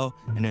Fellow,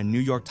 and a New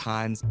York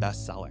Times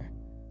bestseller.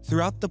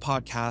 Throughout the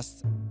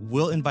podcast,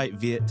 we'll invite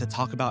Viet to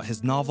talk about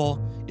his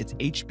novel, its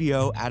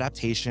HBO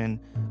adaptation,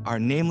 our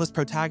nameless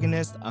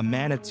protagonist, a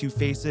man of two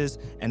faces,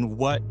 and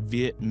what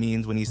Viet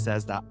means when he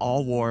says that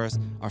all wars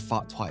are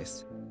fought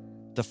twice.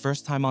 The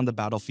first time on the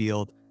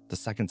battlefield, the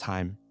second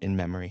time in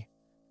memory.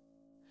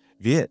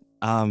 Viet,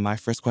 my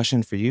first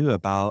question for you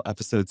about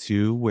episode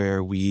 2,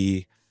 where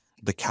the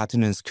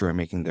captain and his crew are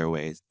making their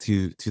way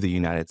to the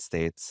United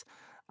States.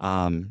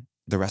 The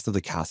rest of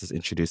the cast is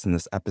introduced in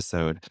this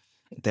episode.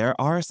 There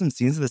are some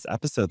scenes of this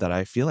episode that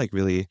I feel like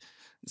really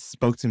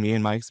spoke to me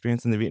and my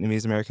experience in the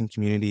Vietnamese American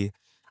community.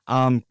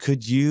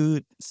 Could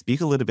you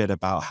speak a little bit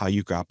about how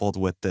you grappled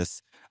with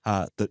this,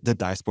 the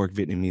diasporic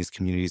Vietnamese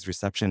community's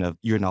reception of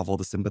your novel,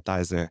 The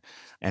Sympathizer,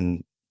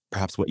 and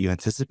perhaps what you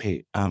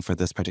anticipate for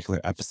this particular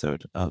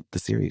episode of the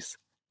series?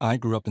 I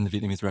grew up in the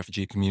Vietnamese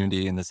refugee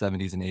community in the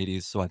 70s and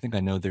 80s, so I think I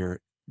know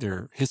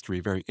their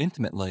history very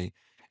intimately.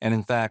 And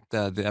in fact,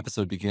 the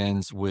episode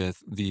begins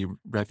with the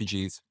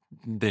refugees.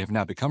 They have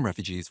now become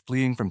refugees,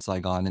 fleeing from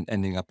Saigon and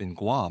ending up in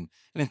Guam.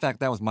 And in fact,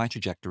 that was my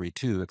trajectory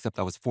too, except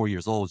I was 4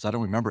 years old, so I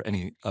don't remember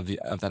any of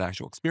that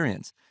actual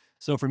experience.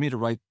 So for me to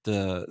write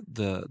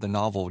the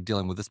novel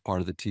dealing with this part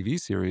of the TV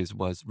series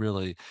was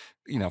really,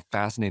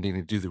 fascinating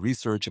to do the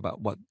research about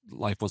what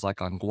life was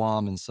like on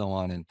Guam and so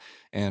on,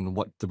 and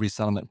what the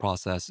resettlement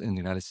process in the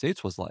United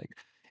States was like.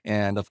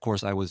 And of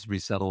course, I was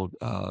resettled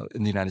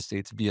in the United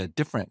States via a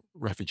different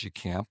refugee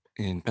camp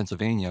in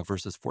Pennsylvania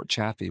versus Fort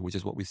Chaffee, which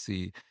is what we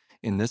see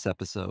in this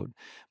episode.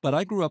 But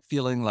I grew up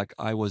feeling like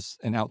I was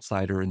an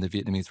outsider in the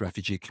Vietnamese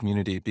refugee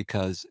community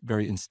because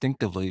very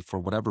instinctively, for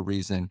whatever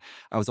reason,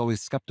 I was always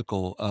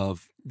skeptical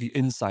of the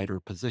insider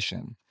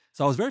position.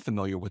 So I was very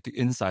familiar with the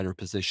insider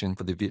position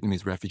for the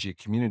Vietnamese refugee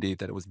community,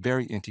 that it was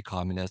very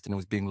anti-communist and it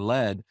was being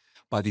led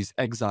by these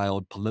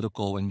exiled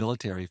political and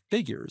military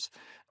figures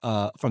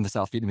from the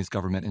South Vietnamese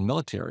government and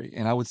military.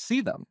 And I would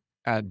see them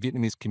at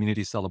Vietnamese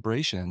community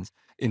celebrations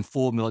in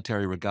full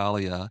military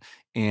regalia,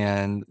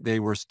 and they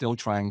were still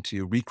trying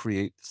to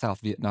recreate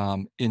South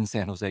Vietnam in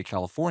San Jose,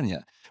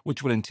 California,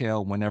 which would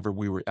entail whenever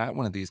we were at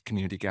one of these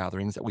community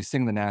gatherings that we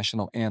sing the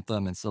national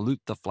anthem and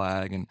salute the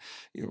flag and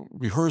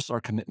rehearse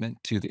our commitment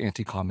to the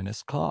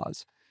anti-communist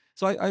cause.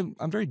 So I'm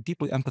very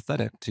deeply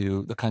empathetic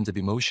to the kinds of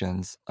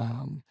emotions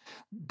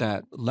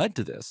that led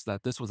to this,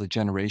 that this was a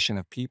generation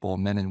of people,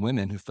 men and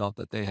women, who felt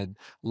that they had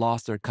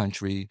lost their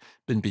country,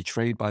 been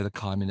betrayed by the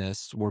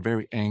communists, were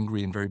very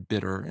angry and very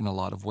bitter in a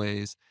lot of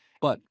ways.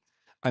 But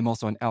I'm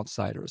also an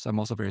outsider, so I'm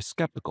also very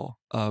skeptical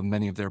of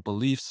many of their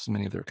beliefs,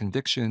 many of their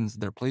convictions,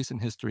 their place in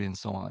history, and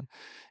so on.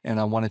 And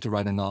I wanted to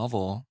write a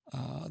novel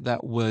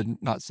that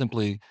would not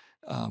simply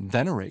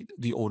venerate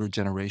the older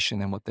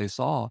generation and what they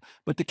saw,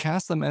 but to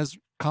cast them as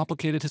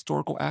complicated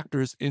historical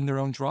actors in their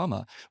own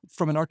drama.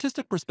 From an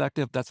artistic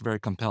perspective, that's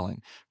very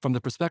compelling. From the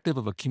perspective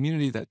of a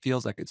community that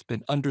feels like it's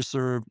been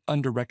underserved,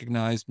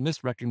 underrecognized,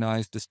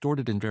 misrecognized,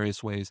 distorted in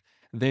various ways,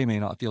 they may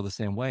not feel the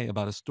same way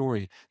about a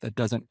story that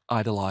doesn't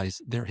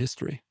idolize their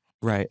history.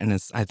 Right, and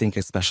it's I think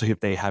especially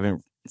if they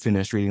haven't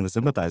finished reading The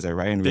Sympathizer,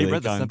 right, and They really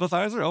read The gone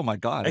Sympathizer? Oh my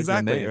God, I'd be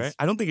exactly, right? amazed.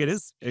 I don't think it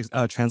is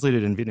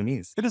translated in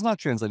Vietnamese. It is not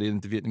translated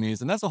into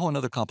Vietnamese, and that's a whole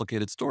other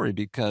complicated story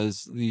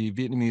because the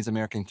Vietnamese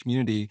American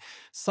community,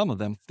 some of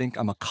them think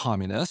I'm a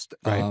communist.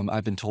 Right.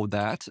 I've been told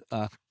that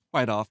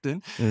quite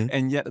often. Mhm.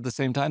 And yet, at the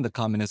same time, the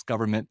communist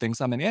government thinks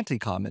I'm an anti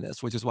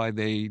communist, which is why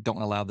they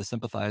don't allow The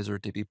Sympathizer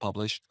to be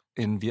published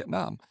in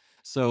Vietnam.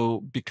 So,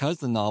 because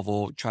the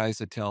novel tries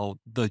to tell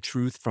the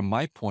truth from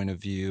my point of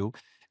view,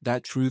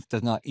 that truth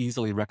does not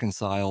easily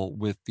reconcile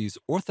with these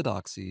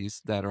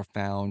orthodoxies that are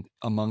found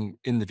among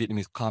in the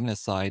Vietnamese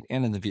communist side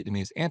and in the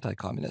Vietnamese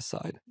anti-communist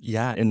side.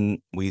 Yeah, and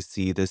we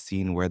see the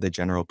scene where the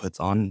general puts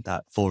on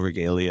that full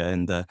regalia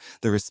and the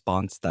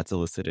response that's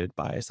elicited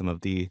by some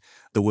of the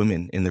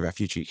women in the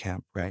refugee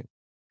camp, right?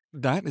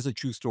 That is a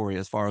true story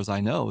as far as I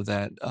know,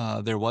 that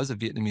there was a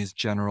Vietnamese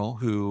general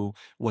who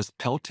was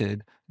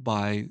pelted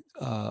by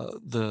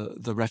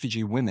the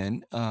refugee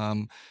women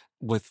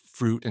with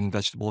fruit and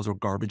vegetables or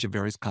garbage of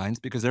various kinds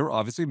because they were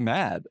obviously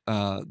mad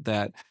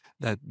that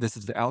this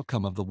is the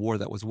outcome of the war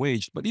that was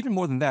waged. But even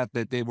more than that,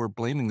 that they were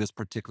blaming this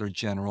particular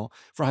general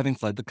for having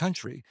fled the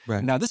country.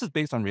 Right. Now, this is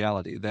based on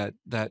reality that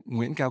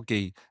Nguyen Cao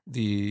Ky,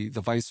 the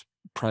vice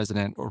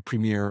president or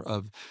premier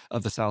of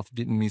the South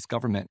Vietnamese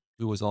government,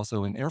 who was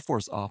also an Air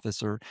Force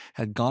officer,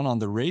 had gone on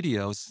the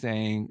radio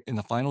saying in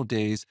the final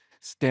days,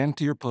 stand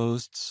to your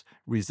posts,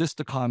 resist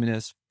the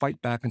communists, fight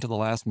back until the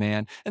last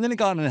man. And then he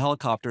got in a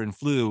helicopter and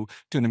flew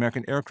to an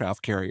American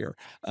aircraft carrier.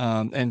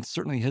 And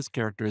certainly his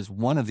character is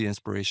one of the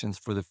inspirations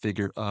for the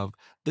figure of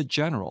the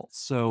general.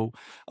 So,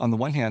 on the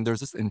one hand, there's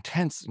this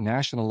intense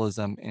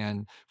nationalism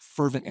and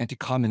fervent anti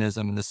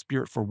communism and the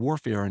spirit for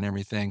warfare and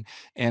everything.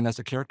 And as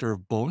the character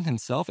of Bone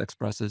himself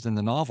expresses in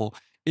the novel,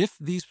 if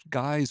these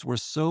guys were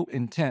so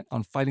intent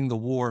on fighting the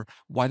war,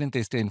 why didn't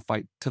they stay and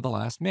fight to the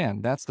last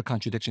man? That's the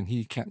contradiction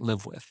he can't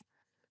live with.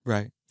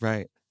 Right,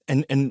 right.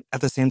 And at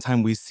the same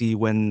time, we see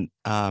when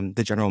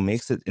the general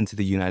makes it into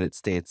the United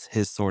States,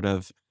 his sort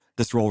of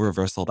this role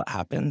reversal that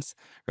happens,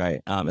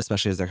 right?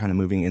 Especially as they're kind of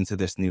moving into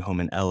this new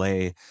home in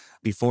LA.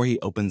 Before he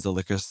opens the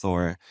liquor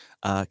store,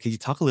 could you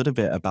talk a little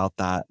bit about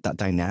that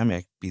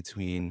dynamic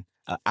between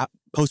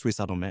post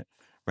resettlement,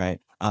 right?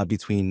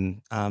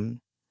 Between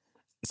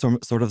some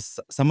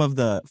of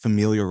the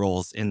familiar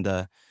roles in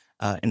the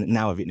in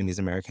now a Vietnamese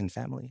American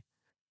family.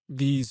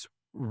 These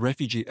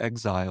refugee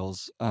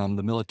exiles,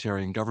 the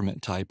military and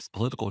government types,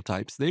 political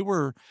types, they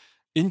were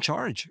in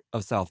charge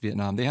of South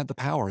Vietnam. They had the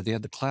power, they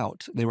had the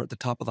clout, they were at the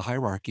top of the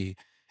hierarchy.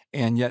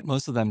 And yet,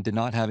 most of them did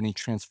not have any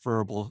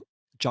transferable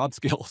job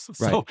skills.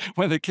 Right. So,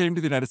 when they came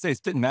to the United States,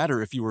 it didn't matter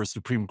if you were a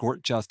Supreme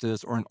Court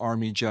justice or an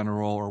army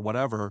general or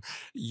whatever,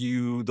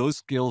 those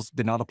skills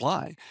did not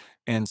apply.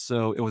 And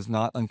so, it was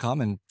not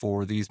uncommon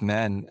for these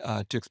men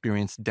to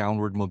experience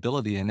downward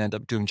mobility and end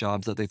up doing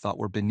jobs that they thought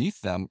were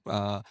beneath them.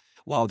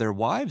 While their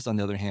wives, on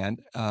the other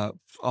hand,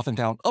 often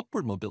found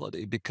upward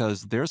mobility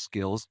because their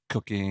skills,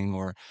 cooking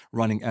or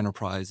running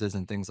enterprises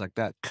and things like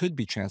that, could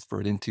be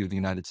transferred into the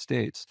United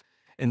States.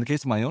 In the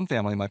case of my own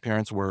family, my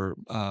parents were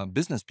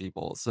business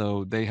people.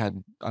 So they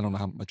had, I don't know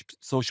how much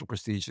social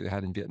prestige they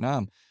had in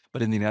Vietnam,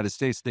 but in the United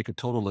States, they could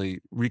totally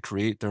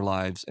recreate their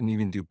lives and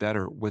even do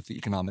better with the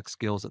economic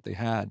skills that they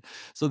had.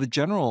 So the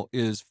general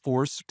is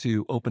forced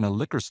to open a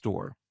liquor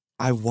store.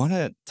 I want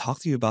to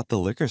talk to you about the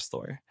liquor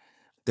store.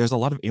 There's a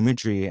lot of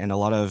imagery and a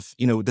lot of,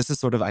 this is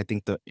sort of, I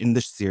think, in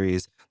this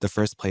series, the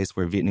first place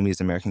where Vietnamese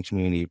American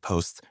community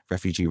post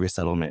refugee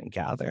resettlement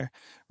gather,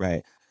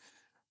 right?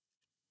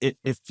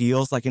 It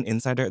feels like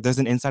there's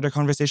an insider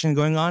conversation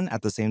going on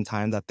at the same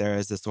time that there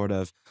is this sort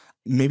of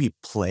maybe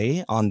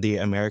play on the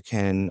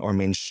American or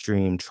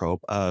mainstream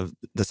trope of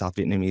the South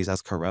Vietnamese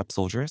as corrupt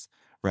soldiers,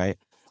 right?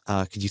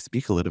 Could you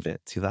speak a little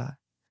bit to that?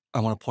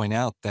 I want to point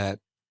out that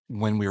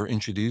when we were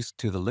introduced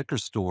to the liquor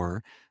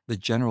store, the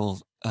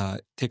general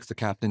takes the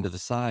captain to the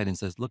side and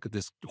says, "Look at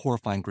this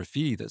horrifying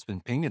graffiti that's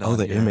been painted Oh, on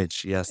the here."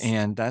 image, yes.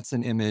 And that's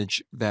an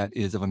image that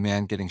is of a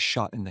man getting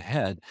shot in the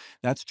head.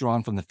 That's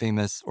drawn from the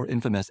famous or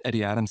infamous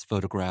Eddie Adams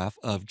photograph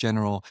of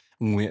General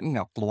Viet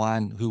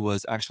Thanh, who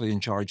was actually in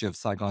charge of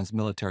Saigon's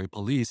military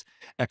police,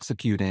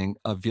 executing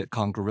a Viet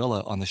Cong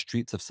guerrilla on the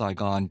streets of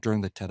Saigon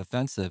during the Tet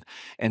Offensive.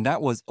 And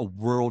that was a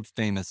world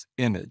famous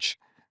image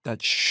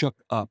that shook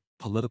up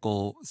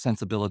political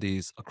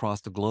sensibilities across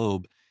the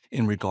globe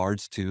in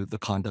regards to the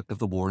conduct of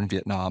the war in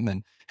Vietnam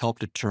and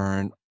helped to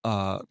turn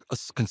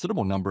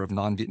considerable number of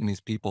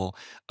non-Vietnamese people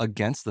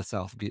against the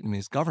South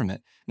Vietnamese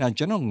government. Now,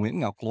 General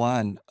Nguyen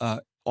Nguyen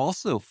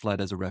also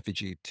fled as a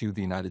refugee to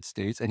the United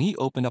States, and he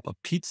opened up a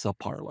pizza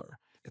parlor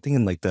I think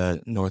in like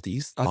the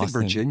Northeast, I think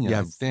Boston. Virginia,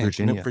 Yeah, I think,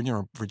 Virginia.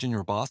 Virginia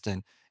or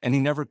Boston, and he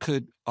never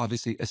could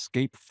obviously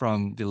escape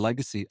from the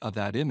legacy of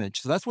that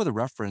image. So that's where the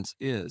reference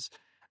is.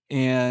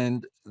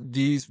 And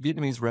these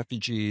Vietnamese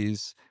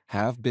refugees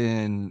have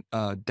been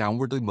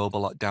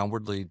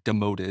downwardly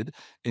demoted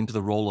into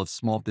the role of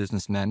small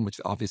businessmen, which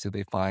obviously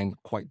they find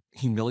quite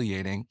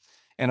humiliating.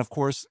 And of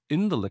course,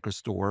 in the liquor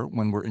store,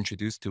 when we're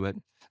introduced to it,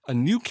 a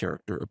new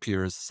character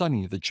appears,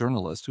 Sonny, the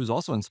journalist, who's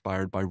also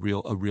inspired by a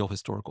real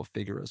historical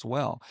figure as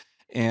well.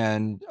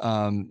 And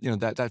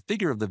that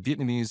figure of the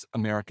Vietnamese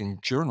American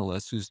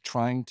journalist who's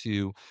trying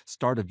to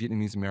start a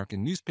Vietnamese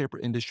American newspaper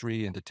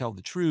industry and to tell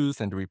the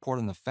truth and to report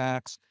on the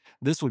facts.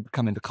 This would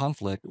come into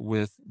conflict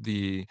with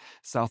the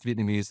South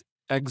Vietnamese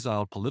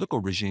exiled political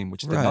regime,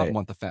 which did not Right.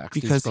 want the facts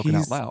to be Because spoken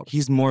out loud.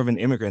 he's more of an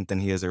immigrant than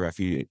he is a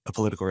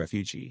political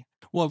refugee.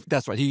 Well,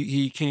 that's right.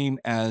 He came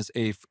as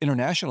a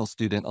international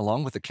student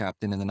along with the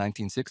captain in the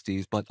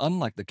 1960s, but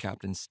unlike the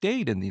captain,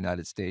 stayed in the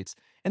United States.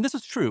 And this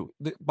is true.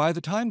 By the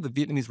time the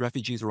Vietnamese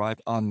refugees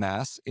arrived en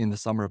masse in the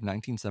summer of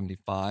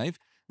 1975,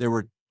 there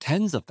were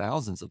tens of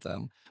thousands of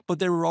them, but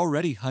there were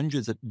already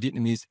hundreds of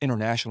Vietnamese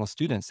international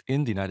students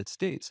in the United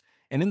States.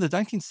 And in the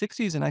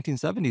 1960s and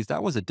 1970s,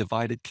 that was a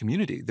divided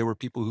community. There were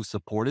people who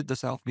supported the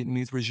South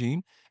Vietnamese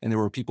regime, and there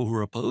were people who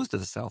were opposed to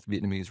the South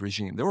Vietnamese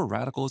regime. There were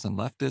radicals and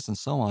leftists and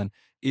so on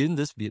in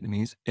this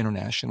Vietnamese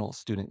international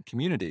student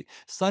community.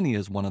 Sonny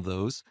is one of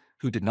those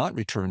who did not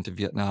return to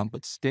Vietnam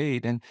but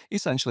stayed and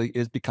essentially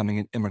is becoming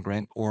an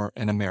immigrant or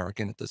an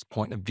American at this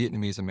point, a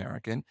Vietnamese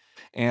American.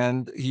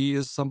 And he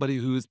is somebody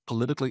who is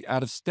politically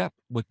out of step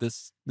with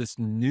this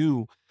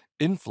new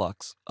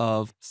influx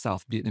of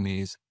South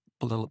Vietnamese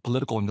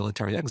political and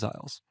military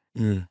exiles.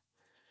 Mm.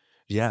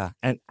 Yeah,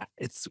 and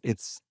it's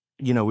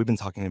we've been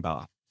talking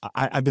about.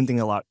 I've been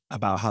thinking a lot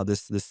about how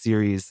this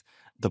series,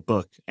 the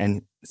book,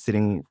 and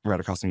sitting right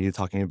across from you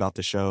talking about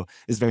the show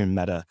is very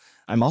meta.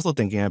 I'm also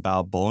thinking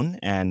about Bon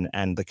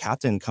and the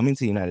captain coming to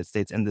the United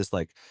States in this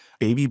like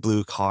baby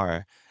blue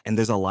car, and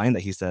there's a line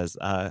that he says,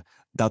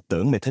 "Tao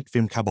tưởng mày thích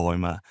phim cowboy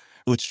mà,"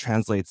 which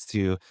translates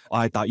to, "Oh,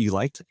 I thought you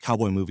liked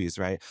cowboy movies,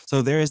 right?"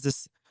 So there is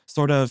this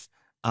sort of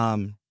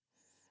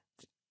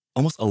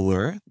almost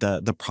allure,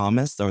 the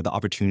promise or the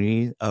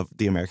opportunity of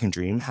the American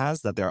dream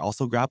has that they're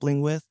also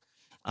grappling with,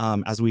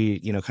 as we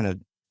kind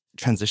of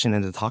transition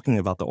into talking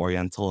about the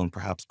Oriental and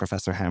perhaps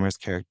Professor Hammer's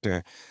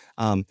character.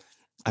 um,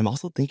 I'm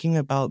also thinking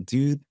about,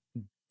 do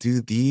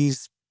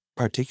these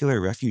particular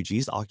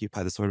refugees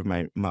occupy the sort of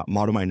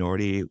model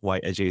minority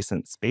white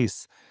adjacent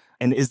space,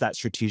 and is that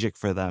strategic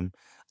for them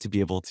to be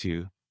able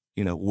to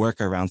work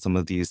around some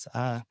of these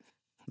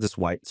this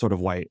white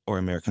or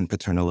American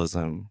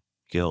paternalism,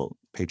 guilt,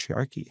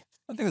 patriarchy?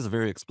 I think there's a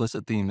very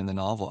explicit theme in the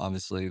novel,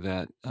 obviously,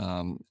 that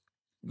the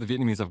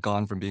Vietnamese have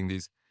gone from being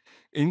these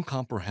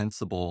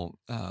incomprehensible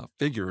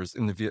figures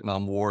in the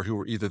Vietnam War who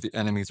were either the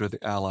enemies or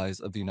the allies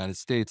of the United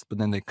States, but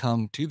then they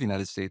come to the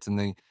United States and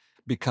they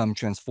become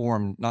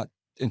transformed not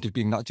into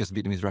being not just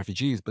Vietnamese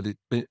refugees, but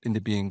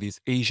into being these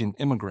Asian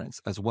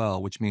immigrants as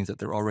well, which means that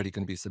they're already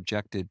going to be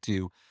subjected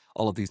to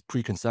all of these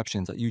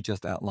preconceptions that you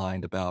just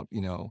outlined about,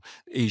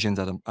 Asians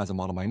as a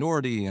model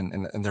minority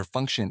and their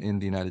function in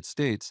the United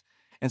States.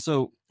 And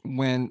so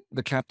when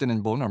the captain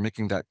and Bon are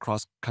making that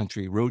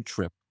cross-country road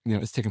trip,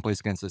 it's taking place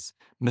against this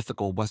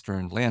mythical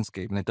Western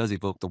landscape, and it does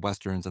evoke the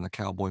Westerns and the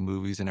cowboy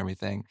movies and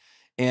everything.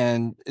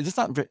 And this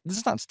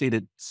is not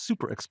stated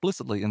super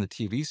explicitly in the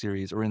TV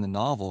series or in the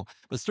novel,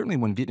 but certainly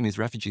when Vietnamese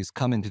refugees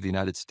come into the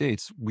United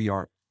States, we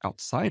are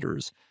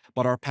outsiders.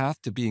 But our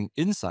path to being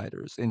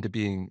insiders and to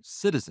being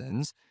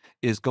citizens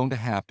is going to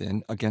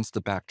happen against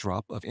the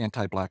backdrop of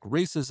anti-Black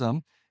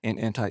racism and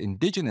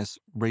anti-Indigenous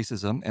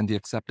racism and the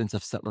acceptance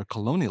of settler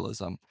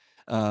colonialism,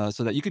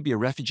 so that you could be a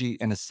refugee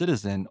and a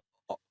citizen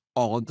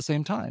all at the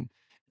same time.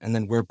 And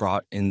then we're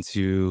brought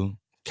into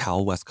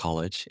Cal West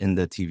College in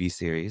the TV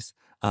series,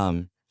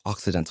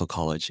 Occidental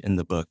College in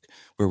the book,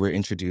 where we're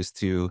introduced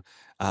to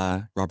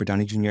Robert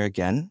Downey Jr.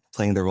 again,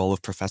 playing the role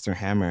of Professor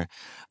Hammer.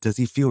 Does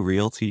he feel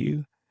real to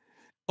you?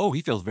 Oh,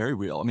 he feels very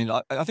real. I mean,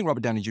 I think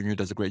Robert Downey Jr.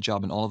 does a great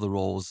job in all of the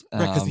roles.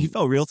 Right, because he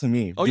felt real to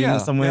me. Oh, Being yeah,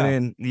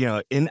 someone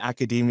yeah. in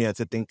academia,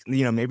 to think,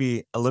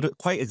 maybe a little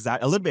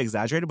bit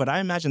exaggerated, but I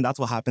imagine that's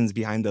what happens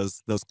behind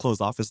those closed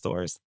office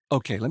doors.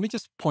 Okay, let me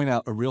just point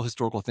out a real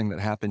historical thing that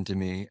happened to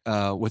me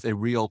with a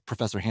real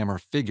Professor Hammer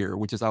figure,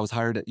 which is I was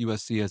hired at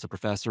USC as a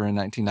professor in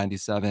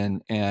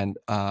 1997, and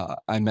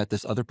I met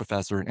this other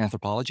professor, an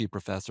anthropology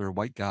professor, a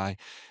white guy,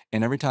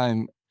 and every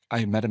time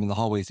I met him in the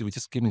hallways, he would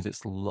just give me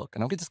this look,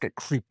 and I would just get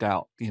creeped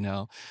out.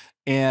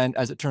 And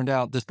as it turned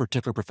out, this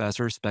particular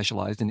professor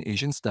specialized in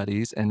Asian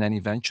studies, and then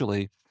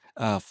eventually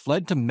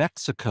fled to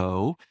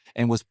Mexico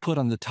and was put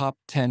on the top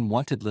 10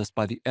 wanted list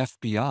by the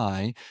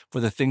FBI for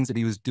the things that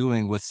he was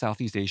doing with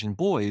Southeast Asian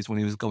boys when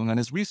he was going on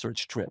his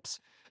research trips.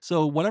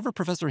 So whatever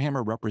Professor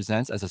Hammer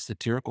represents as a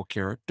satirical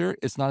character,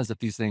 it's not as if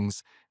these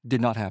things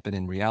did not happen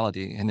in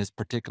reality. And his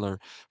particular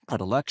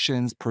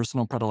predilections,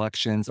 personal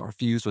predilections, are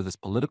fused with his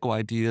political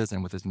ideas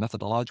and with his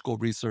methodological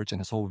research and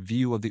his whole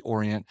view of the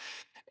Orient.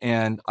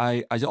 And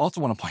I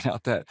also want to point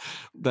out that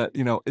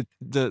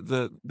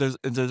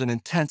there's an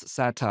intense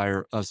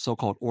satire of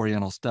so-called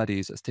Oriental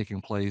studies that's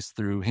taking place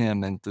through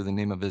him and through the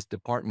name of his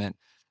department.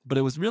 But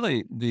it was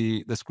really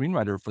the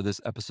screenwriter for this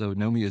episode,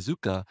 Nomi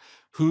Izuka,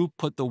 who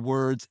put the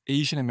words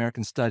Asian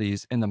American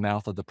studies in the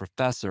mouth of the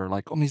professor.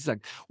 Like, I mean, he's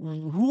like,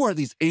 who are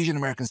these Asian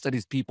American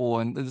studies people?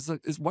 And it's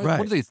like, what are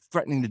Right. they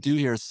threatening to do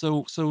here?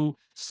 So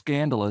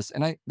scandalous.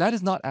 And that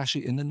is not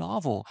actually in the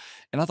novel.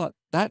 And I thought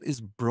that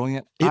is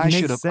brilliant. It I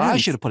should makes have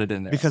sense put it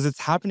in there. because it's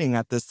happening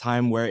at this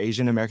time where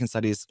Asian American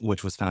Studies,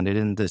 which was founded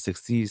in the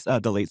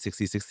 60s, the late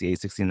 60s, 68,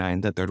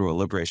 69, the Third World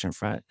Liberation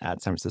Front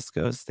at San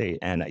Francisco State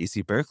and at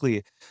UC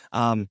Berkeley,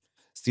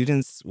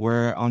 students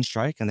were on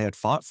strike and they had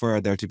fought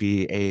for there to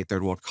be a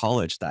third world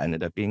college that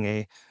ended up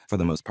being for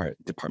the most part,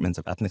 departments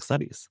of ethnic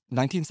studies.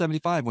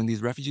 1975, when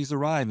these refugees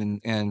arrive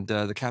and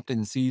the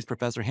captain sees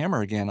Professor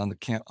Hammer again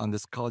on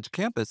this college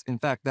campus. In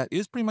fact, that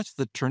is pretty much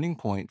the turning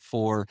point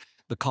for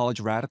the college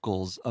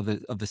radicals of the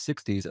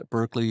 60s at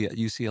Berkeley, at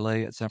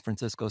UCLA, at San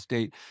Francisco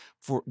State.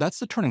 That's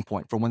the turning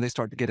point for when they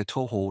start to get a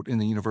toehold in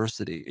the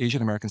university.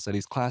 Asian American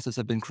Studies classes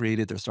have been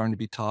created. They're starting to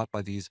be taught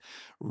by these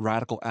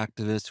radical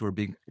activists who are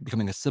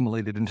becoming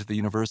assimilated into the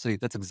university.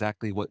 That's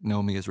exactly what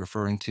Nomi is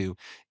referring to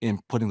in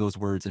putting those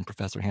words in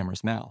Professor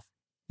Hammer's mouth.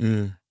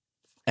 Mm.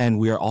 And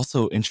we are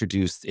also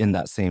introduced in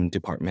that same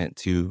department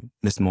to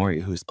Miss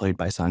Mori, who's played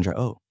by Sandra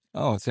Oh.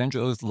 Oh,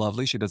 Sandra Oh is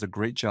lovely. She does a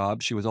great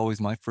job. She was always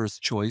my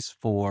first choice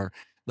for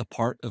the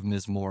part of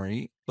Ms.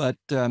 Mori. But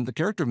the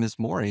character of Ms.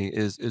 Mori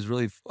is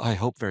really, I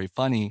hope, very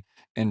funny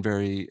and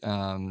very,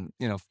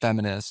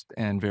 feminist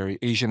and very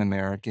Asian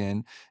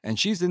American. And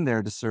she's in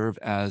there to serve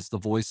as the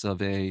voice of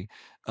this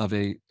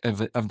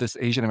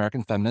Asian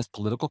American feminist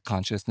political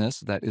consciousness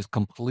that is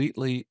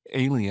completely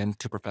alien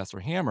to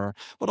Professor Hammer,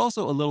 but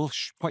also a little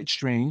quite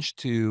strange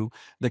to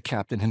the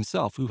captain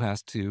himself, who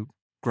has to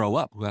grow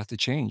up, who has to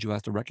change, who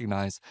has to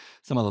recognize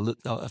some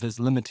of his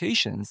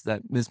limitations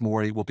that Ms.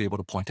 Mori will be able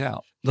to point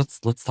out.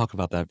 Let's talk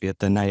about that, Viet,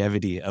 the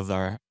naivety of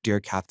our dear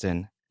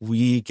captain.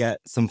 We get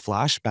some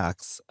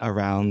flashbacks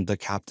around the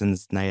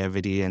captain's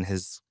naivety and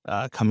his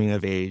coming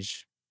of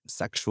age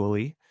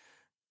sexually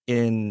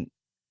in,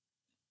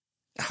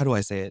 how do I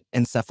say it,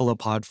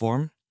 encephalopod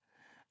form.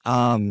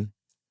 Was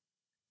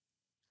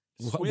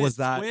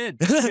that squid?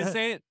 You can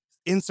say it.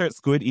 Insert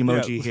squid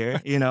emoji here,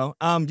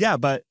 Yeah,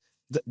 but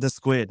the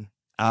squid.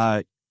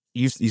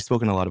 You've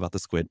spoken a lot about the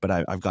squid, but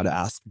I've got to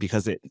ask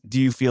because do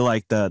you feel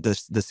like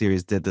the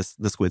series did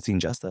the squid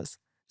scene justice?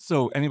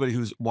 So anybody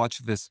who's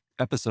watched this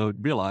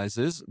episode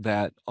realizes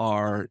that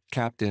our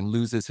captain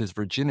loses his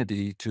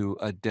virginity to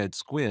a dead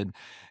squid.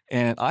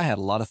 And I had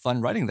a lot of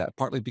fun writing that,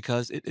 partly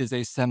because it is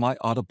a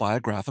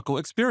semi-autobiographical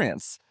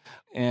experience.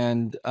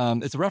 And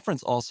it's a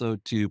reference also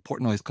to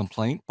Portnoy's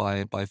Complaint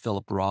by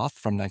Philip Roth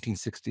from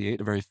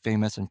 1968, a very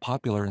famous and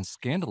popular and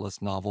scandalous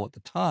novel at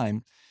the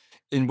time,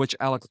 in which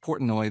Alex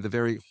Portnoy, the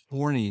very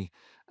horny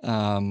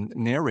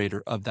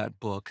narrator of that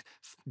book,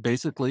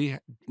 basically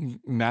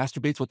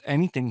masturbates with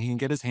anything he can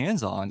get his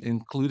hands on,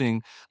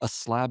 including a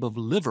slab of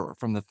liver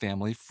from the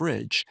family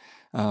fridge.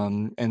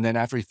 And then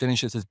after he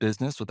finishes his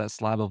business with that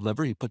slab of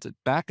liver, he puts it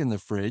back in the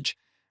fridge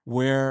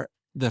where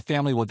the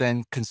family will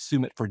then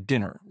consume it for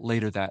dinner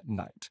later that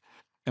night.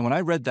 And when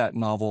I read that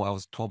novel, I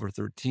was 12 or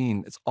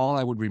 13. It's all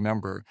I would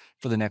remember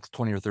for the next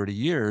 20 or 30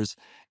 years.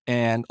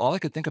 And all I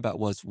could think about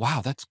was,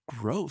 wow, that's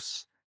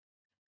gross.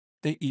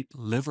 They eat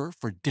liver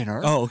for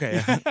dinner. Oh,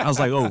 okay. I was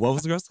like, oh, what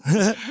was gross?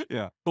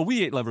 Yeah. But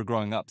we ate liver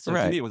growing up. So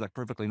to me, it was like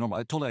perfectly normal.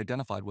 I totally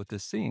identified with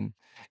this scene.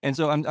 And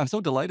so I'm so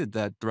delighted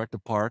that Director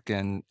Park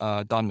and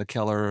Don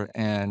McKellar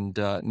and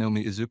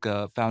Nomi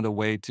Izuka found a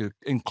way to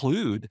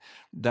include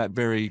that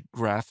very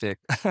graphic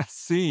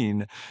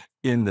scene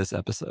in this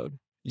episode.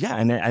 Yeah,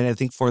 and I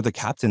think for the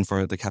captain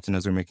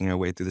as we're making our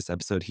way through this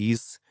episode,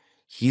 he's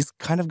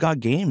kind of got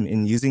game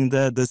in using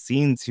the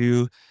scene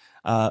to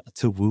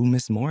woo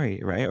Miss Mori,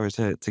 right? Or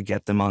to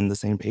get them on the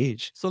same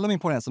page. So let me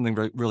point out something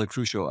really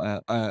crucial.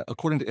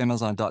 According to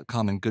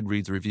Amazon.com and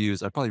Goodreads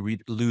reviews, I probably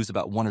lose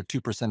about 1 or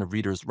 2% of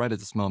readers right at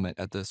this moment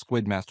at the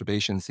squid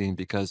masturbation scene,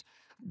 because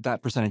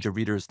that percentage of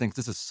readers think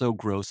this is so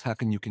gross. How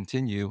can you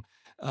continue?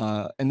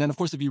 And then, of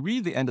course, if you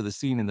read the end of the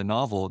scene in the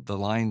novel, the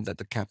line that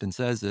the captain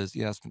says is,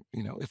 yes,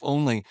 if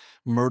only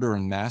murder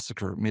and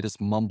massacre made us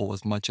mumble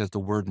as much as the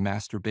word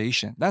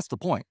masturbation. That's the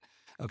point,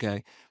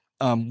 okay?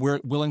 We're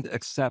willing to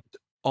accept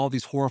all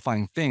these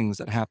horrifying things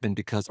that happen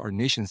because our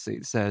nation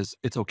state says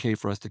it's okay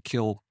for us to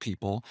kill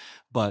people,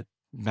 but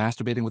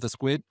masturbating with a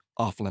squid,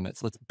 off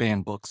limits. Let's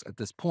ban books at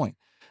this point.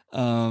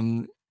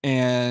 And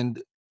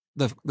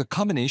the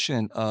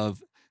combination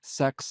of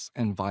sex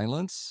and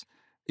violence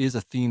is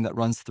a theme that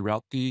runs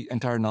throughout the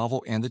entire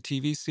novel and the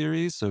TV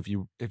series. So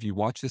if you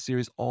watch the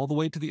series all the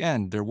way to the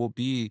end, there will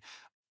be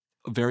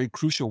a very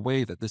crucial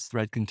way that this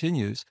thread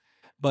continues.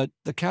 But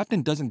the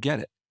captain doesn't get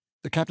it.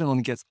 The captain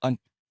only gets,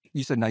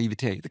 you said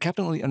naivete. The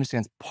captain only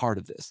understands part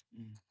of this.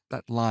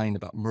 That line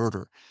about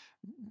murder,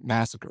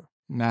 massacre,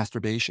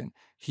 masturbation.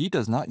 He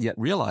does not yet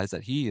realize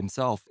that he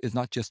himself is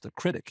not just a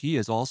critic. He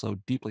is also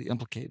deeply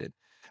implicated.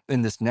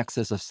 in this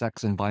nexus of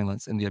sex and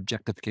violence and the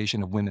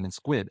objectification of women in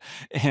Squid.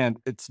 And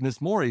it's Miss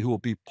Mori who will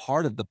be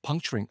part of the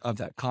puncturing of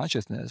that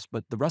consciousness,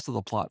 but the rest of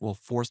the plot will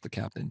force the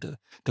captain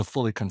to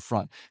fully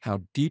confront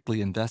how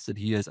deeply invested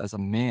he is as a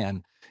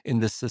man in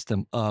this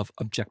system of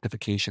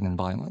objectification and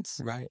violence.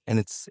 Right. And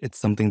it's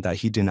something that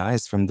he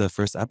denies from the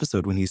first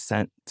episode when he's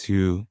sent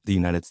to the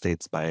United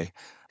States by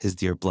his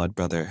dear blood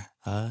brother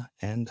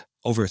and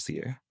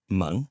overseer,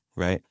 Meng,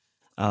 right?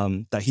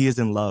 That he is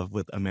in love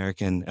with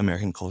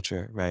American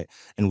culture, right?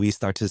 And we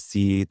start to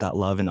see that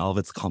love in all of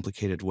its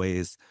complicated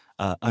ways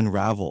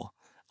unravel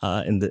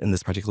in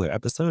this particular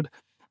episode.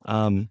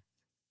 Well,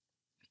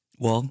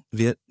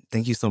 Viet,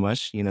 thank you so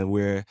much. You know,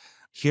 we're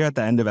here at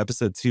the end of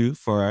episode 2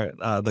 for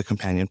the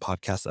companion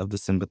podcast of The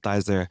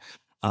Sympathizer.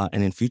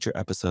 And in future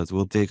episodes,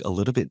 we'll dig a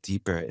little bit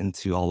deeper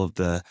into all of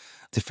the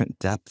different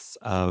depths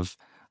of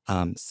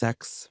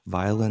sex,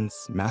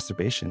 violence,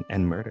 masturbation,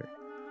 and murder.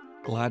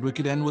 Glad we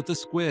could end with the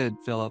squid,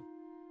 Philip.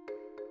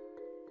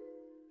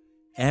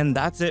 And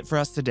that's it for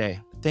us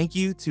today. Thank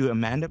you to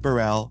Amanda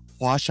Burrell,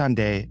 Hoa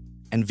Xuande,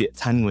 and Viet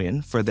Thanh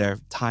Nguyen for their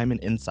time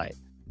and insight.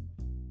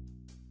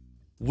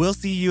 We'll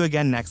see you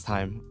again next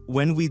time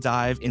when we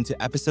dive into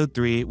episode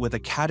 3 with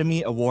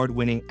Academy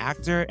Award-winning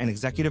actor and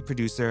executive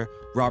producer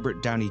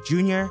Robert Downey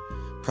Jr.,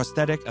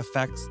 prosthetic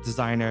effects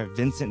designer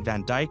Vincent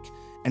Van Dyke,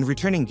 and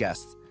returning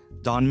guests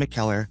Don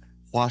McKellar,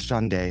 Hoa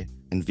Xuande,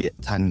 and Viet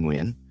Thanh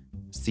Nguyen.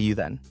 See you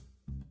then.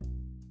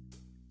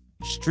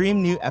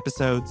 Stream new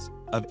episodes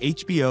of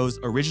HBO's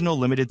original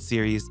limited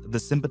series, The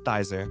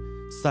Sympathizer,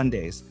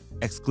 Sundays,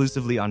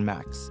 exclusively on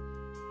Max.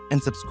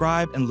 And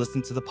subscribe and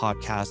listen to the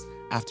podcast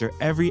after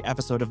every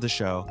episode of the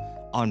show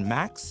on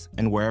Max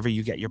and wherever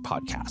you get your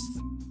podcasts.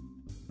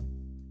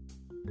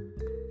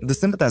 The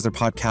Sympathizer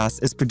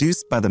podcast is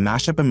produced by the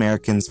Mashup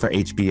Americans for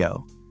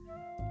HBO.